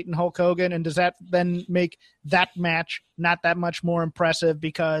Giant should have beaten Hulk Hogan? And does that then make that match not that much more impressive?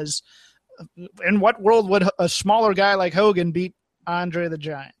 Because in what world would a smaller guy like Hogan beat Andre the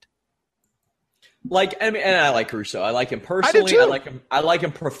Giant? And I like Russo. I like him personally. I like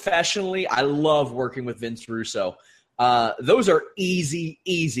him professionally. I love working with Vince Russo. Those are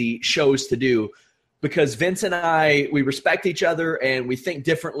easy shows to do because Vince and we respect each other and we think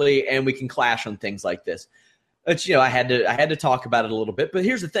differently and we can clash on things like this. It's, I had to talk about it a little bit, but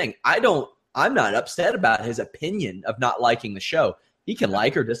here's the thing. I'm not upset about his opinion of not liking the show. He can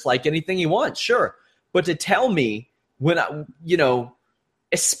like or dislike anything he wants, sure. But to tell me when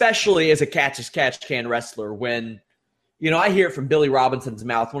especially as a catch-as-catch-can wrestler, when, I hear it from Billy Robinson's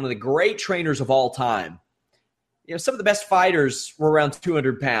mouth, one of the great trainers of all time. Some of the best fighters were around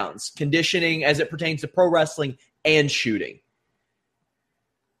 200 pounds, conditioning as it pertains to pro wrestling and shooting.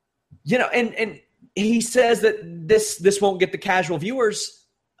 And he says that this won't get the casual viewers.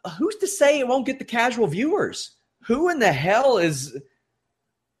 Who's to say it won't get the casual viewers? Who in the hell is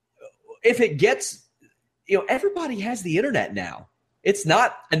 – if it gets – everybody has the internet now. It's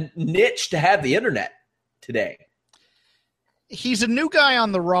not a niche to have the internet today. He's a new guy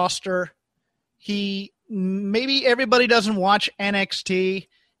on the roster. Maybe everybody doesn't watch NXT.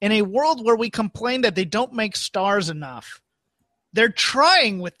 In a world where we complain that they don't make stars enough, they're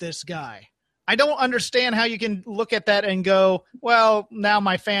trying with this guy. I don't understand how you can look at that and go, well, now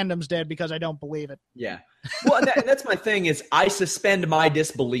my fandom's dead because I don't believe it. Yeah. Well, that's my thing is I suspend my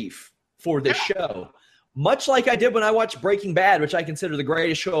disbelief for this show, much like I did when I watched Breaking Bad, which I consider the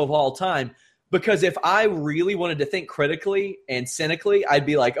greatest show of all time. Because if I really wanted to think critically and cynically, I'd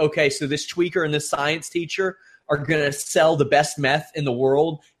be like, okay, so this tweaker and this science teacher are going to sell the best meth in the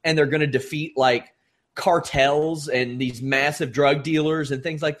world, and they're going to defeat like cartels and these massive drug dealers and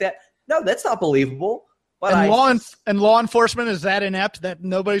things like that. No, that's not believable. But law enforcement is that inept that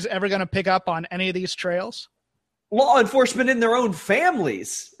nobody's ever going to pick up on any of these trails? Law enforcement in their own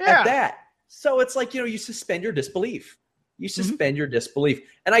families at that. So it's like, you suspend your disbelief. You suspend your disbelief.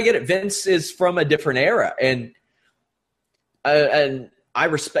 And I get it. Vince is from a different era. And I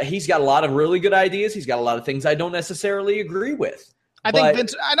respect – he's got a lot of really good ideas. He's got a lot of things I don't necessarily agree with. I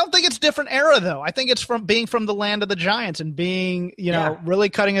don't think it's different era, though. I think it's from being from the land of the Giants and being, really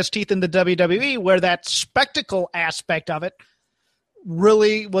cutting his teeth in the WWE, where that spectacle aspect of it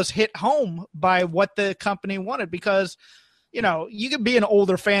really was hit home by what the company wanted, because you could be an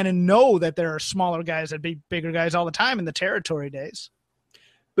older fan and know that there are smaller guys that beat bigger guys all the time in the territory days.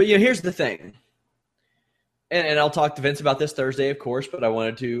 But here's the thing, and I'll talk to Vince about this Thursday, of course, but I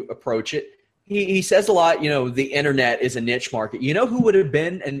wanted to approach it. He says a lot, the internet is a niche market. You know who would have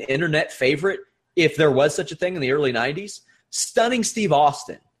been an internet favorite if there was such a thing in the early 90s? Stunning Steve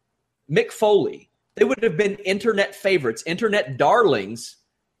Austin, Mick Foley. They would have been internet favorites, internet darlings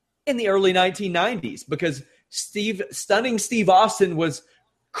in the early 1990s, because Stunning Steve Austin was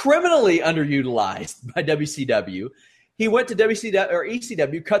criminally underutilized by WCW. He went to WCW or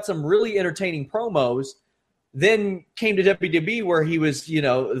ECW, cut some really entertaining promos, then came to WWE where he was,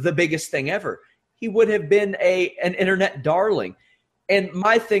 the biggest thing ever. He would have been an internet darling. And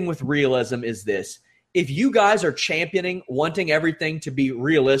my thing with realism is this. If you guys are championing wanting everything to be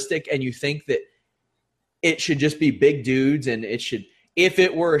realistic, and you think that it should just be big dudes and if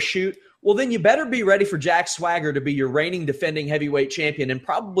it were a shoot, well, then you better be ready for Jack Swagger to be your reigning defending heavyweight champion and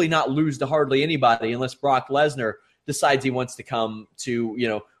probably not lose to hardly anybody unless Brock Lesnar decides he wants to come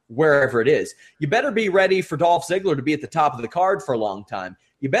to, wherever it is. You better be ready for Dolph Ziggler to be at the top of the card for a long time.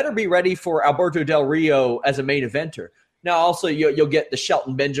 You better be ready for Alberto Del Rio as a main eventer. Now, also, you'll get the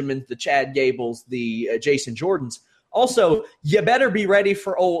Shelton Benjamins, the Chad Gables, the Jason Jordans. Also, you better be ready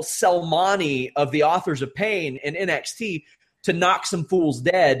for old Selmani of the Authors of Pain in NXT to knock some fools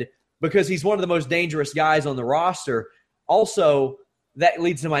dead, because he's one of the most dangerous guys on the roster. Also, that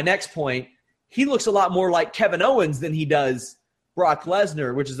leads to my next point. He looks a lot more like Kevin Owens than he does Brock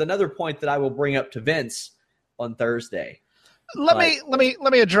Lesnar, which is another point that I will bring up to Vince on Thursday. Let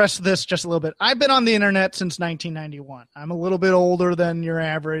me address this just a little bit. I've been on the internet since 1991. I'm a little bit older than your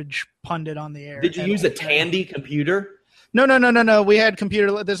average pundit on the air. Did you use a Tandy computer? No. We had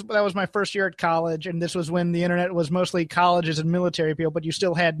computer. That was my first year at college, and this was when the internet was mostly colleges and military people, but you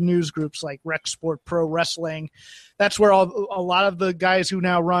still had news groups like Rec Sport Pro Wrestling. That's where a lot of the guys who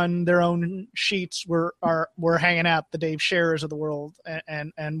now run their own sheets were hanging out, the Dave Scherers of the world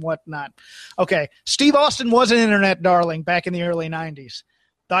and whatnot. Okay, Steve Austin was an internet darling back in the early 90s.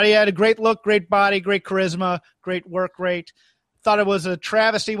 Thought he had a great look, great body, great charisma, great work rate. Thought it was a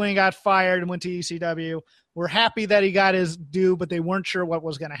travesty when he got fired and went to ECW. We're happy that he got his due, but they weren't sure what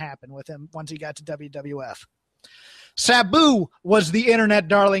was going to happen with him once he got to WWF. Sabu was the internet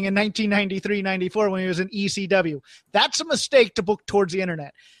darling in 1993-94 when he was in ECW. That's a mistake to book towards the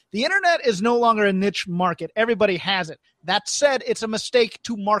internet. The internet is no longer a niche market. Everybody has it. That said, it's a mistake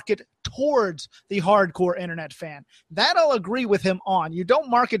to market towards the hardcore internet fan. That I'll agree with him on. You don't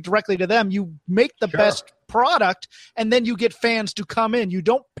market directly to them. You make the best product, and then you get fans to come in. You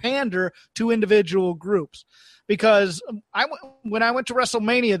don't pander to individual groups. Because when I went to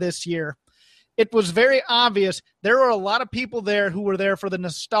WrestleMania this year, it was very obvious there were a lot of people there who were there for the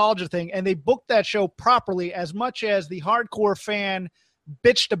nostalgia thing, and they booked that show properly. As much as the hardcore fan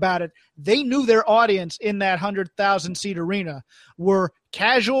bitched about it, they knew their audience in that 100,000-seat arena were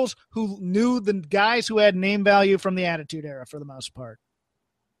casuals who knew the guys who had name value from the Attitude Era for the most part.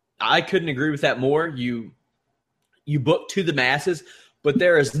 I couldn't agree with that more. You book to the masses, but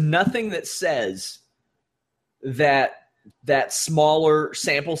there is nothing that says that smaller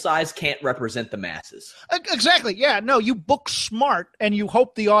sample size can't represent the masses. Exactly. Yeah. No, you book smart and you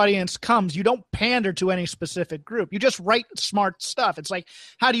hope the audience comes. You don't pander to any specific group. You just write smart stuff. It's like,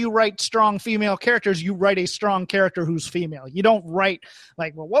 how do you write strong female characters? You write a strong character who's female. You don't write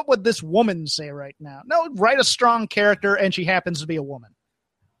like, well, what would this woman say right now? No, write a strong character and she happens to be a woman.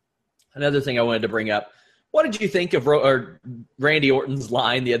 Another thing I wanted to bring up. What did you think of Randy Orton's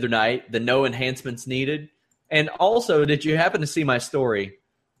line the other night, the no enhancements needed? And also, did you happen to see my story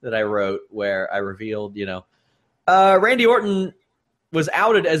that I wrote where I revealed, Randy Orton was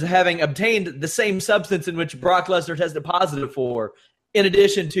outed as having obtained the same substance in which Brock Lesnar tested positive for, in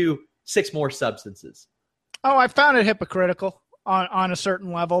addition to 6 more substances? Oh, I found it hypocritical on a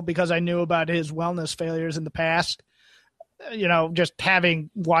certain level because I knew about his wellness failures in the past, just having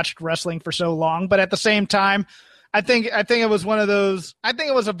watched wrestling for so long. But at the same time, I think it was one of those. I think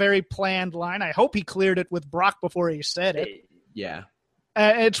it was a very planned line. I hope he cleared it with Brock before he said it. Yeah,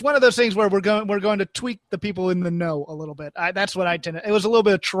 it's one of those things where we're going to tweak the people in the know a little bit. That's what I tend to. It was a little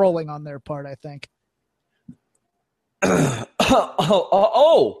bit of trolling on their part, I think. Hi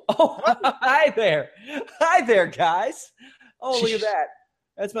there, guys. Oh, look at that.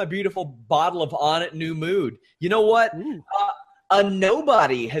 That's my beautiful bottle of Onnit New Mood. You know what? A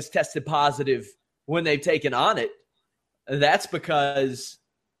nobody has tested positive when they've taken Onnit. That's because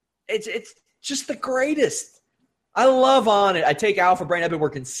it's just the greatest. I love Onnit. I take Alpha Brain. I've been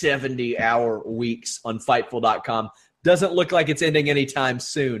working 70-hour weeks on Fightful.com, Doesn't look like it's ending anytime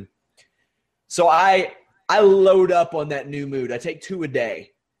soon. So I load up on that new mood. I take 2 a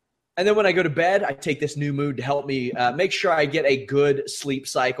day. And then when I go to bed, I take this new mood to help me make sure I get a good sleep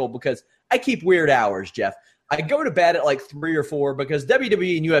cycle because I keep weird hours, Jeff. I go to bed at like 3 or 4 because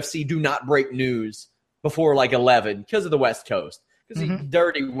WWE and UFC do not break news before like 11 because of the West Coast. Because these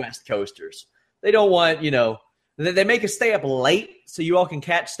dirty West Coasters. They don't want, they make us stay up late so you all can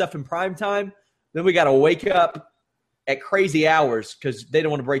catch stuff in prime time. Then we got to wake up at crazy hours because they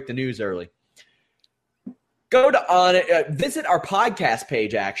don't want to break the news early. Go to visit our podcast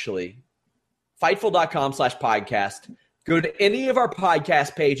page, actually, Fightful.com/podcast. Go to any of our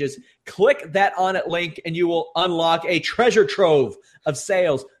podcast pages, click that On It link, and you will unlock a treasure trove of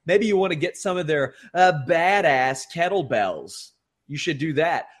sales. Maybe you want to get some of their badass kettlebells. You should do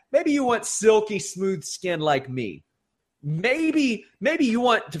that. Maybe you want silky smooth skin like me. Maybe you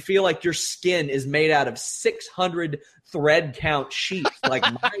want to feel like your skin is made out of 600 thread count sheets like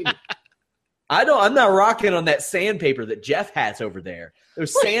mine. I'm not rocking on that sandpaper that Jeff has over there.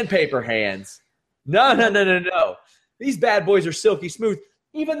 Those sandpaper hands. No. These bad boys are silky smooth.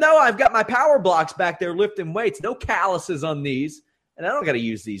 Even though I've got my power blocks back there lifting weights, no calluses on these, and I don't got to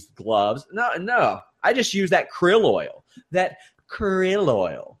use these gloves. No. I just use that krill oil.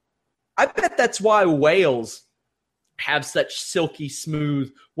 I bet that's why whales have such silky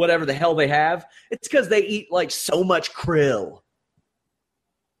smooth whatever the hell they have. It's because they eat like so much krill.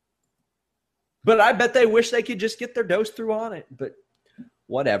 But I bet they wish they could just get their dose through on it. But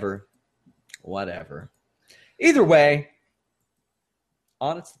whatever. Either way,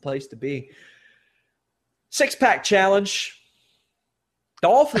 On It's the place to be. 6-pack challenge.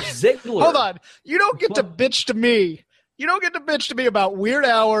 Dolph Ziggler. Hold on. You don't get to bitch to me. You don't get to bitch to me about weird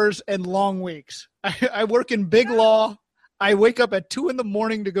hours and long weeks. I work in big law. I wake up at 2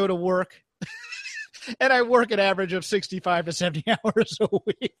 a.m. to go to work. And I work an average of 65 to 70 hours a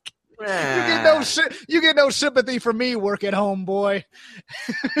week. You get no sympathy from me, work at home, boy.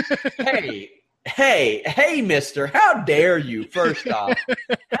 Hey, mister, how dare you, first off?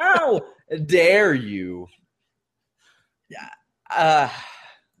 How dare you?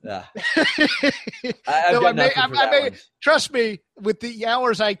 Trust me, with the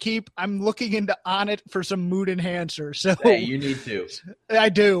hours I keep, I'm looking into On It for some mood enhancer. So hey, you need to. I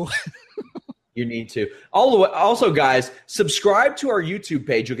do. You need to. Also, guys, subscribe to our YouTube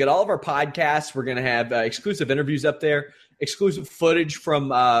page. You'll get all of our podcasts. We're going to have exclusive interviews up there, exclusive footage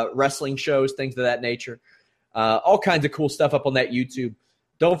from wrestling shows, things of that nature. All kinds of cool stuff up on that YouTube.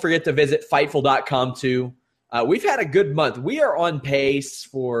 Don't forget to visit Fightful.com too. We've had a good month. We are on pace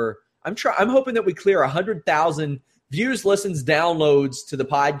for I'm hoping that we clear 100,000 views, listens, downloads to the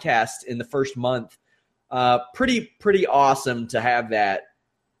podcast in the first month. Pretty awesome to have that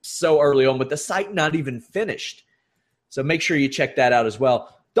so early on with the site not even finished. So make sure you check that out as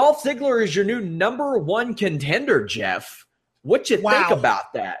well. Dolph Ziggler is your new number 1 contender, Jeff. What you think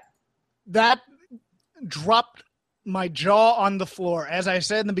about that? That dropped my jaw on the floor. As I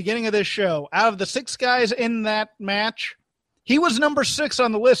said in the beginning of this show, out of the 6 guys in that match, he was number 6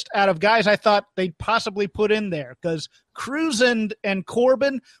 on the list out of guys I thought they'd possibly put in there because Cruz and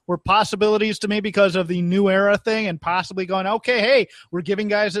Corbin were possibilities to me because of the new era thing and possibly going, okay, hey, we're giving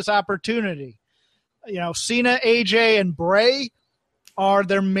guys this opportunity. Cena, AJ, and Bray are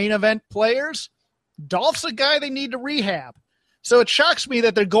their main event players. Dolph's a guy they need to rehab. So it shocks me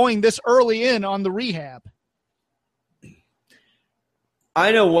that they're going this early in on the rehab.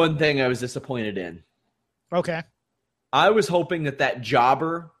 I know one thing I was disappointed in. Okay. I was hoping that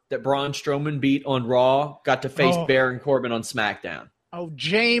jobber that Braun Strowman beat on Raw got to face Baron Corbin on SmackDown. Oh,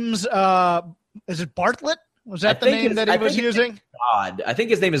 James, is it Bartlett? Was that the name that he was using? God. I think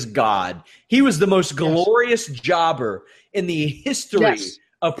his name is God. He was the most glorious jobber in the history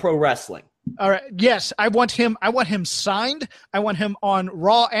of pro wrestling. All right. Yes, I want him signed. I want him on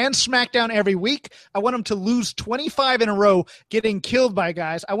Raw and SmackDown every week. I want him to lose 25 in a row getting killed by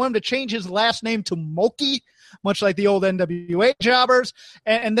guys. I want him to change his last name to Mulkey, much like the old NWA jobbers.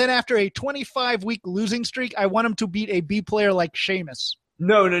 And then after a 25-week losing streak, I want him to beat a B player like Sheamus.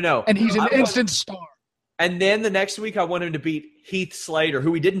 No. And he's an instant star. And then the next week, I want him to beat Heath Slater,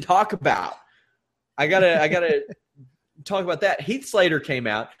 who we didn't talk about. I gotta talk about that. Heath Slater came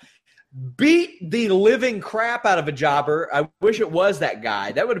out, beat the living crap out of a jobber. I wish it was that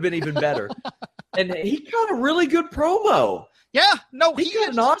guy. That would have been even better. And he got a really good promo. Yeah, no, he got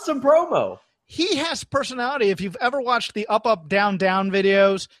an awesome promo. He has personality. If you've ever watched the Up, Up, Down, Down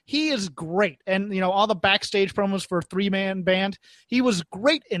videos, he is great. And, all the backstage promos for 3-man band, he was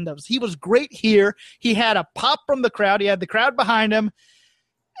great in those. He was great here. He had a pop from the crowd. He had the crowd behind him.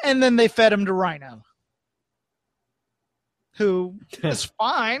 And then they fed him to Rhino. who is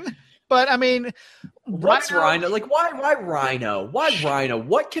fine. But, I mean, what's Rhino? Like, why Rhino? Why Rhino?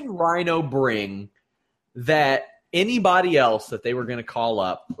 What can Rhino bring that anybody else that they were going to call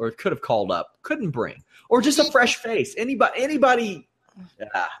up or could have called up couldn't bring? Or just a fresh face? Anybody?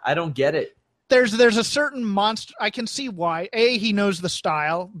 I don't get it. There's a certain monster. I can see why. A, he knows the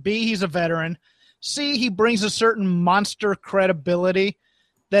style. B, he's a veteran. C, he brings a certain monster credibility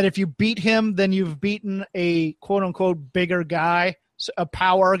that if you beat him, then you've beaten a quote-unquote bigger guy, a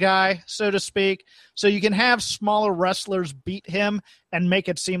power guy, so to speak. So you can have smaller wrestlers beat him and make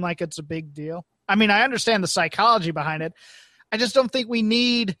it seem like it's a big deal. I mean, I understand the psychology behind it. I just don't think we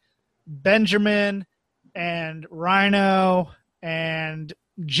need Benjamin and Rhino and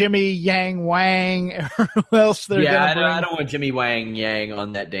Jimmy Yang Wang or who else they're going to bring. I don't want Jimmy Wang Yang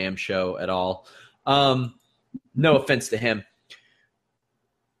on that damn show at all. No offense to him.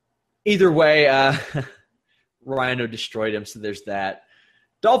 Either way, Rhino destroyed him, so there's that.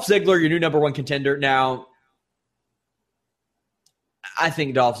 Dolph Ziggler, your new number one contender. Now, I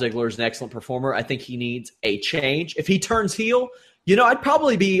think Dolph Ziggler is an excellent performer. I think he needs a change. If he turns heel, I'd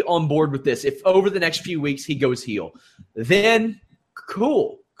probably be on board with this. If over the next few weeks he goes heel, then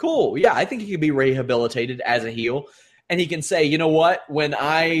cool. Yeah, I think he could be rehabilitated as a heel. And he can say, you know what? When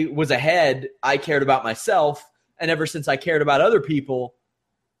I was ahead, I cared about myself. And ever since I cared about other people,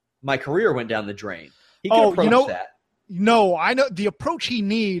 my career went down the drain. He can approach that. No, I know the approach he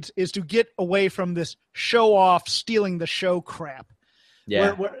needs is to get away from this show off, stealing the show crap.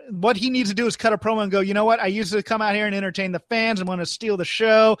 Yeah. What he needs to do is cut a promo and go, you know what? I used to come out here and entertain the fans and want to steal the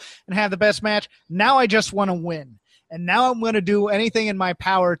show and have the best match. Now I just want to win. And now I'm going to do anything in my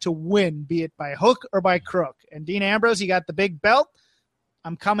power to win, be it by hook or by crook. And Dean Ambrose, you got the big belt.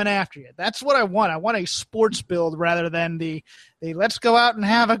 I'm coming after you. That's what I want. I want a sports build rather than the let's go out and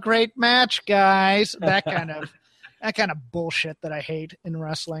have a great match, guys. That kind of bullshit that I hate in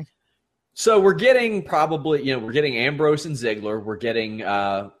wrestling. So we're getting we're getting Ambrose and Ziggler. We're getting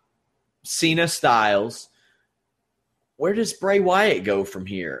Cena Styles. Where does Bray Wyatt go from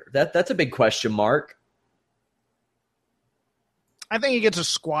here? That's a big question mark. I think he gets a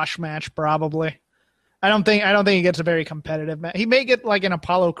squash match probably. I don't think he gets a very competitive match. He may get like an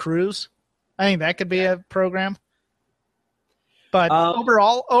Apollo Crews. I think that could be a program. But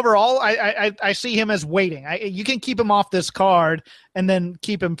overall, I see him as waiting. You can keep him off this card and then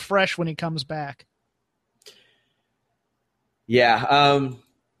keep him fresh when he comes back. Yeah.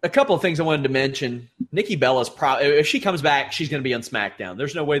 A couple of things I wanted to mention. Nikki Bella's probably, if she comes back, she's going to be on SmackDown.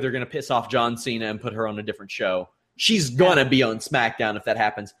 There's no way they're going to piss off John Cena and put her on a different show. She's going to be on SmackDown if that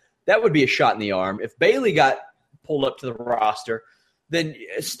happens. That would be a shot in the arm. If Bayley got pulled up to the roster, then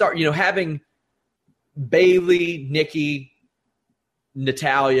start, having Bayley, Nikki,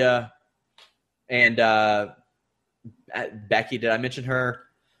 Natalia, and Becky. Did I mention her?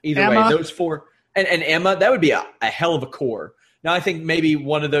 Either Emma. way, those four. And Emma, that would be a hell of a core. Now, I think maybe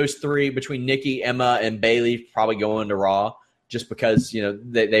one of those three between Nikki, Emma, and Bayley probably go into Raw just because,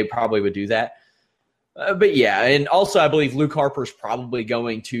 they probably would do that. But yeah, and also I believe Luke Harper's probably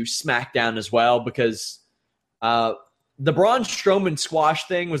going to SmackDown as well because the Braun Strowman squash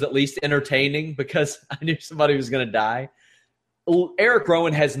thing was at least entertaining because I knew somebody was going to die. Eric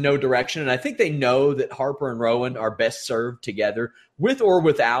Rowan has no direction, and I think they know that Harper and Rowan are best served together with or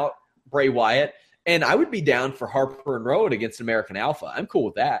without Bray Wyatt. And I would be down for Harper and Rowan against American Alpha. I'm cool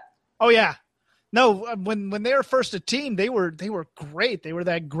with that. Oh yeah. No, when they were first a team, they were great. They were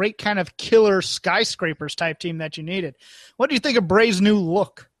that great kind of killer skyscrapers type team that you needed. What do you think of Bray's new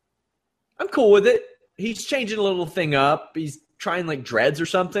look? I'm cool with it. He's changing a little thing up. He's trying like dreads or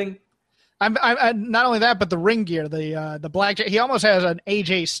something. I'm not only that, but the ring gear, the black. He almost has an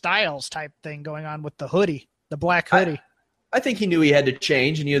AJ Styles type thing going on with the hoodie, the black hoodie. I think he knew he had to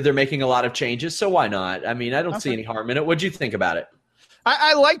change, and they're making a lot of changes, so why not? I mean, I don't see any harm in it. What do you think about it?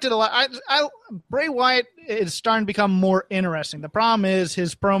 I liked it a lot. Bray Wyatt is starting to become more interesting. The problem is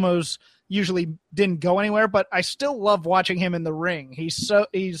his promos usually didn't go anywhere, but I still love watching him in the ring.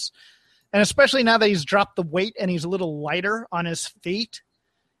 And especially now that he's dropped the weight and he's a little lighter on his feet,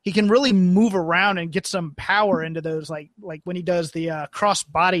 he can really move around and get some power into those, like when he does the cross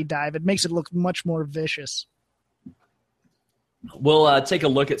body dive. It makes it look much more vicious. We'll take a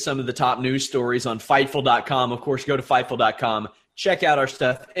look at some of the top news stories on Fightful.com. Of course, go to Fightful.com. Check out our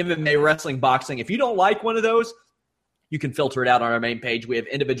stuff, MMA, wrestling, boxing. If you don't like one of those, you can filter it out on our main page. We have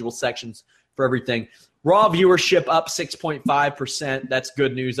individual sections for everything. Raw viewership up 6.5%. That's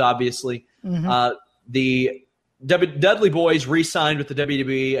good news, obviously. Mm-hmm. The Dudley Boys re-signed with the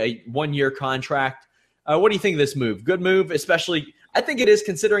WWE, a one-year contract. What do you think of this move? Good move, especially I think it is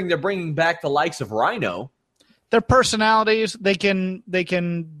considering they're bringing back the likes of Rhino. Their personalities, they can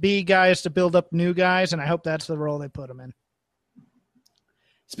be guys to build up new guys, and I hope that's the role they put them in.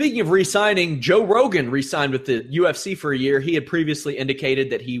 Speaking of re-signing, Joe Rogan re-signed with the UFC for a year. He had previously indicated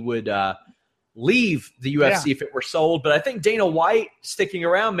that he would leave the UFC if it were sold, but I think Dana White sticking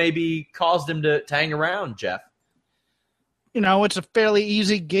around maybe caused him to hang around, Jeff. It's a fairly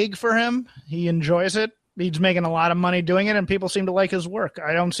easy gig for him. He enjoys it. He's making a lot of money doing it, and people seem to like his work.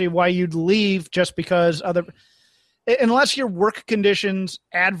 I don't see why you'd leave just because unless your work conditions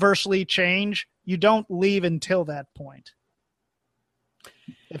adversely change, you don't leave until that point.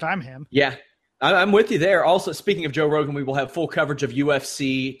 If I'm him. Yeah, I'm with you there. Also, speaking of Joe Rogan, we will have full coverage of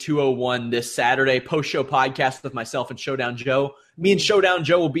UFC 201 this Saturday, post-show podcast with myself and Showdown Joe. Me and Showdown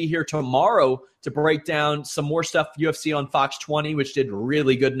Joe will be here tomorrow to break down some more stuff UFC on Fox 20, which did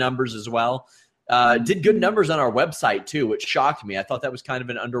really good numbers as well. Did good numbers on our website, too, which shocked me. I thought that was kind of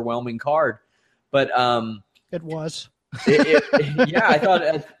an underwhelming card. But it was. Yeah, I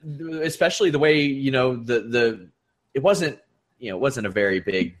thought, especially the way, it wasn't a very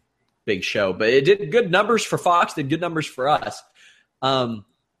big show, but it did good numbers for Fox, did good numbers for us. And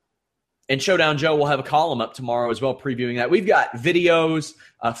Showdown Joe will have a column up tomorrow as well previewing that. We've got videos,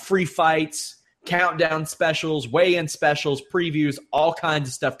 free fights, countdown specials, weigh-in specials, previews, all kinds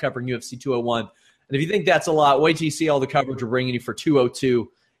of stuff covering UFC 201. And if you think that's a lot, wait till you see all the coverage we're bringing you for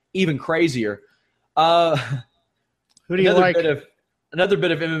 202, even crazier. Who do you like? Another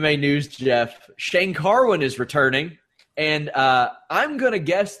bit of MMA news, Jeff. Shane Carwin is returning. And I'm going to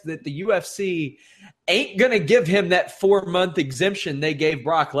guess that the UFC ain't going to give him that 4-month exemption they gave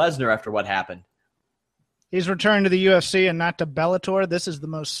Brock Lesnar after what happened. He's returned to the UFC and not to Bellator. This is the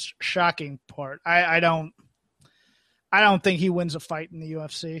most shocking part. I don't think he wins a fight in the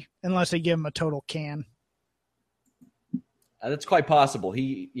UFC unless they give him a total can. That's quite possible.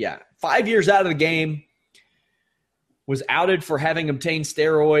 5 years out of the game, was outed for having obtained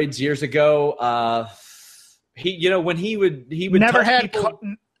steroids years ago. When he would never had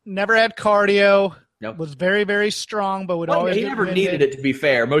never had cardio. Nope. Was very, very strong, but always. He never needed it, to be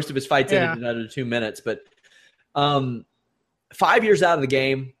fair. Most of his fights ended in under 2 minutes, but 5 years out of the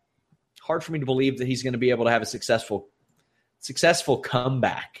game, hard for me to believe that he's going to be able to have a successful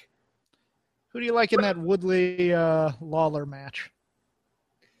comeback. Who do you like in that Woodley Lawler match?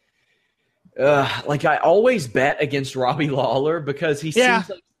 I always bet against Robbie Lawler because he seems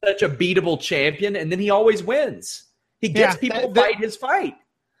like such a beatable champion, and then he always wins. He gets people to fight his fight.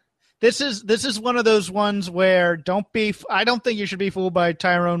 This is one of those ones where I don't think you should be fooled by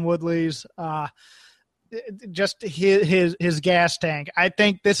Tyrone Woodley's just his gas tank. I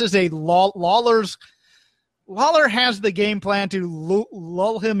think this is a Lawler has the game plan to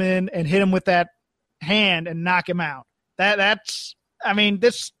lull him in and hit him with that hand and knock him out.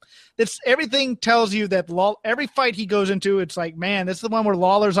 This everything tells you that every fight he goes into, it's like, man, this is the one where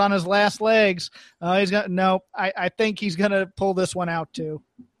Lawler's on his last legs. I think he's gonna pull this one out too.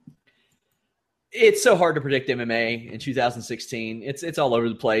 It's so hard to predict MMA in 2016. It's all over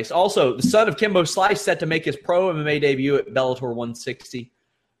the place. Also, the son of Kimbo Slice set to make his pro MMA debut at Bellator 160.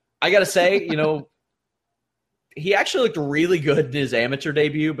 I got to say, he actually looked really good in his amateur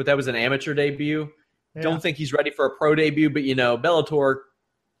debut, but that was an amateur debut. Yeah. Don't think he's ready for a pro debut, but, Bellator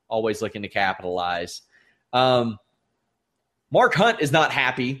always looking to capitalize. Mark Hunt is not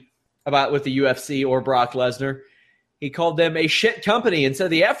happy with the UFC or Brock Lesnar. He called them a shit company and said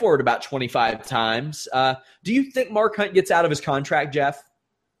the F word about 25 times. Do you think Mark Hunt gets out of his contract, Jeff?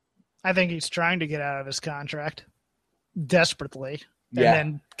 I think he's trying to get out of his contract desperately and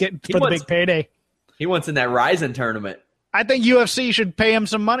then get for the big payday. He wants in that Ryzen tournament. I think UFC should pay him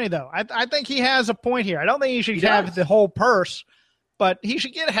some money, though. I think he has a point here. I don't think he should have the whole purse, but he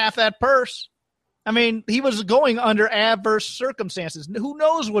should get half that purse. I mean, he was going under adverse circumstances. Who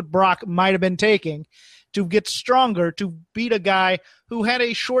knows what Brock might have been taking to get stronger, to beat a guy who had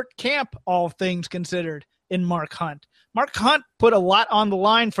a short camp, all things considered, in Mark Hunt. Mark Hunt put a lot on the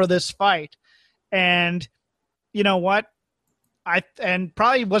line for this fight. And you know what? And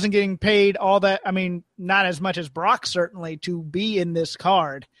probably wasn't getting paid all that. I mean, not as much as Brock, certainly, to be in this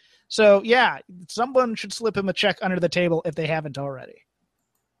card. So, someone should slip him a check under the table if they haven't already.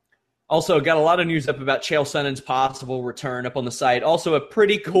 Also, got a lot of news up about Chael Sonnen's possible return up on the site. Also, a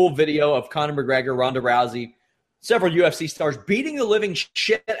pretty cool video of Conor McGregor, Ronda Rousey, several UFC stars beating the living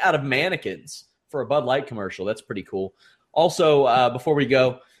shit out of mannequins for a Bud Light commercial. That's pretty cool. Also, before we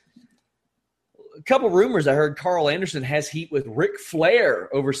go, a couple rumors. I heard Carl Anderson has heat with Ric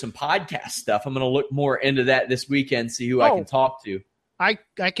Flair over some podcast stuff. I'm going to look more into that this weekend, see who I can talk to. I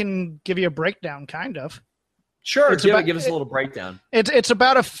can give you a breakdown, kind of. Sure, give us a little breakdown. It's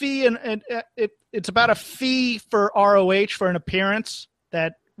about a fee, and it's about a fee for ROH for an appearance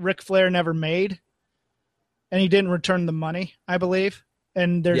that Ric Flair never made, and he didn't return the money, I believe.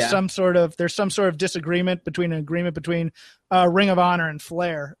 And there's some sort of disagreement between Ring of Honor and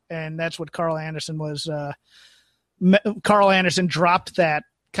Flair, and that's what Carl Anderson was. Carl Anderson dropped that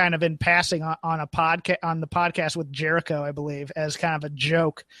kind of in passing on the podcast with Jericho, I believe, as kind of a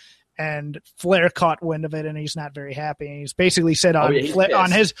joke. And Flair caught wind of it, and he's not very happy. And he's basically said on his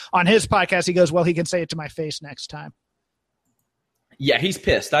podcast, he goes, "Well, he can say it to my face next time." Yeah, he's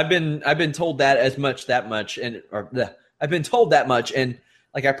pissed. I've been told that much, and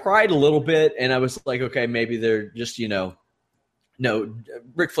like I pried a little bit, and I was like, okay, maybe they're just no,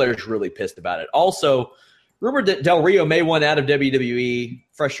 Ric Flair's really pissed about it. Also, rumored that Del Rio may want out of WWE,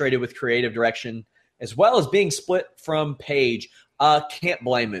 frustrated with creative direction, as well as being split from Paige. Can't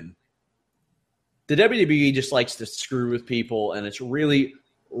blame him. The WWE just likes to screw with people, and it's really,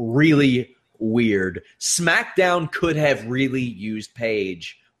 really weird. SmackDown could have really used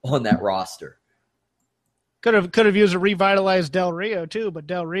Paige on that roster. Could have used a revitalized Del Rio too, but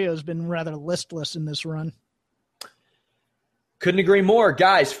Del Rio's been rather listless in this run. Couldn't agree more.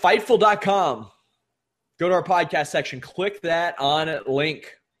 Guys, Fightful.com. Go to our podcast section. Click that on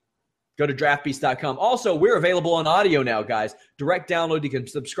link. Go to draftbeast.com. Also, we're available on audio now, guys. Direct download. You can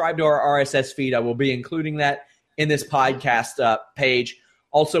subscribe to our RSS feed. I will be including that in this podcast page.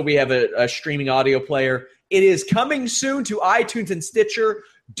 Also, we have a streaming audio player. It is coming soon to iTunes and Stitcher.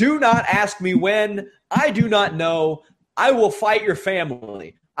 Do not ask me when. I do not know. I will fight your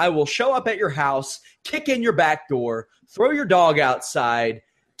family. I will show up at your house, kick in your back door, throw your dog outside,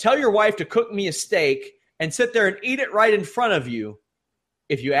 tell your wife to cook me a steak, and sit there and eat it right in front of you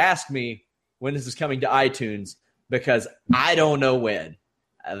if you ask me when this is coming to iTunes, because I don't know when.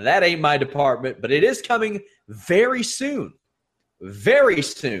 That ain't my department, but it is coming very soon. Very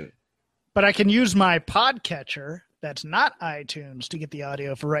soon. But I can use my podcatcher that's not iTunes to get the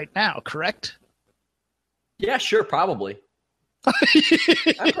audio for right now, correct? Yeah, sure, probably.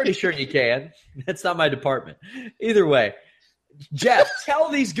 I'm pretty sure you can. That's not my department. Either way, Jeff, tell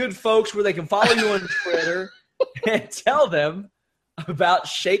these good folks where they can follow you on Twitter and tell them about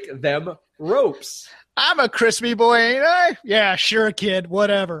Shake Them Ropes. I'm a crispy boy, ain't I? Yeah, sure, kid.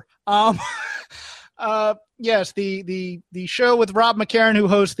 Whatever. Yes, the show with Rob McCarron, who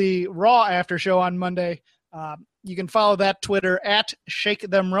hosts the Raw after show on Monday. You can follow that Twitter at Shake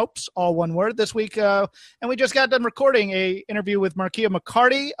Them Ropes, all one word this week. And we just got done recording a interview with Markia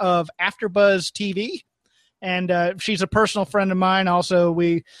McCarty of AfterBuzz TV. And she's a personal friend of mine. Also,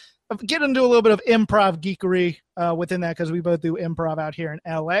 we get into a little bit of improv geekery within that because we both do improv out here in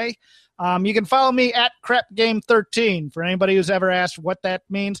L.A. You can follow me at CrapGame13 for anybody who's ever asked what that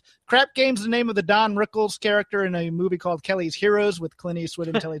means. Crap Game's the name of the Don Rickles character in a movie called Kelly's Heroes with Clint Eastwood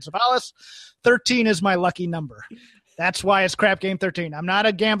and Telly Savalas. 13 is my lucky number. That's why it's Crap Game 13. I'm not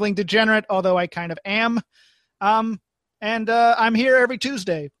a gambling degenerate, although I kind of am. And I'm here every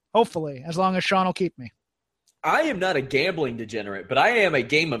Tuesday, hopefully, as long as Sean will keep me. I am not a gambling degenerate, but I am a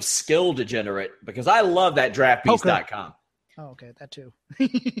game of skill degenerate because I love that draftbeast.com. Oh, okay, that too.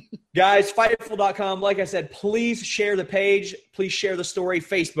 Guys, Fightful.com, like I said, please share the page. Please share the story.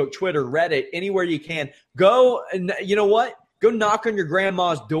 Facebook, Twitter, Reddit, anywhere you can. Go, and you know what? Go knock on your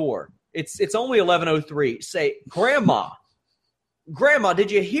grandma's door. It's only 11:03. Say, Grandma, did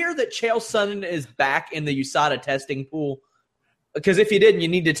you hear that Chael Sonnen is back in the USADA testing pool? Because if you didn't, you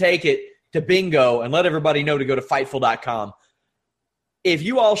need to take it to bingo and let everybody know to go to Fightful.com. If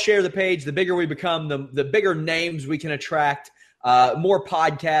you all share the page, the bigger we become, the bigger names we can attract, more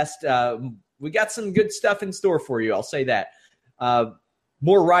podcasts. We got some good stuff in store for you. I'll say that.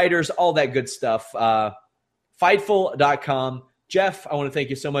 More writers, all that good stuff. Fightful.com. Jeff, I want to thank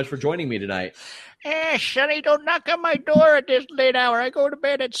you so much for joining me tonight. Sonny, don't knock on my door at this late hour. I go to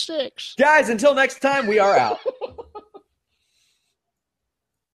bed at 6. Guys, until next time, we are out.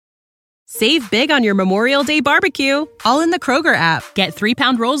 Save big on your Memorial Day barbecue, all in the Kroger app. Get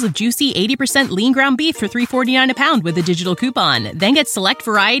 3-pound rolls of juicy 80% lean ground beef for $3.49 a pound with a digital coupon. Then get select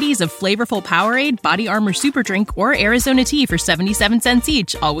varieties of flavorful Powerade, Body Armor Super Drink, or Arizona tea for 77 cents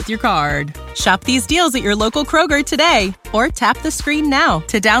each, all with your card. Shop these deals at your local Kroger today, or tap the screen now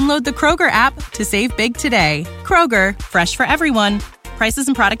to download the Kroger app to save big today. Kroger, fresh for everyone. Prices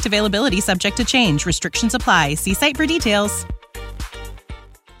and product availability subject to change. Restrictions apply. See site for details.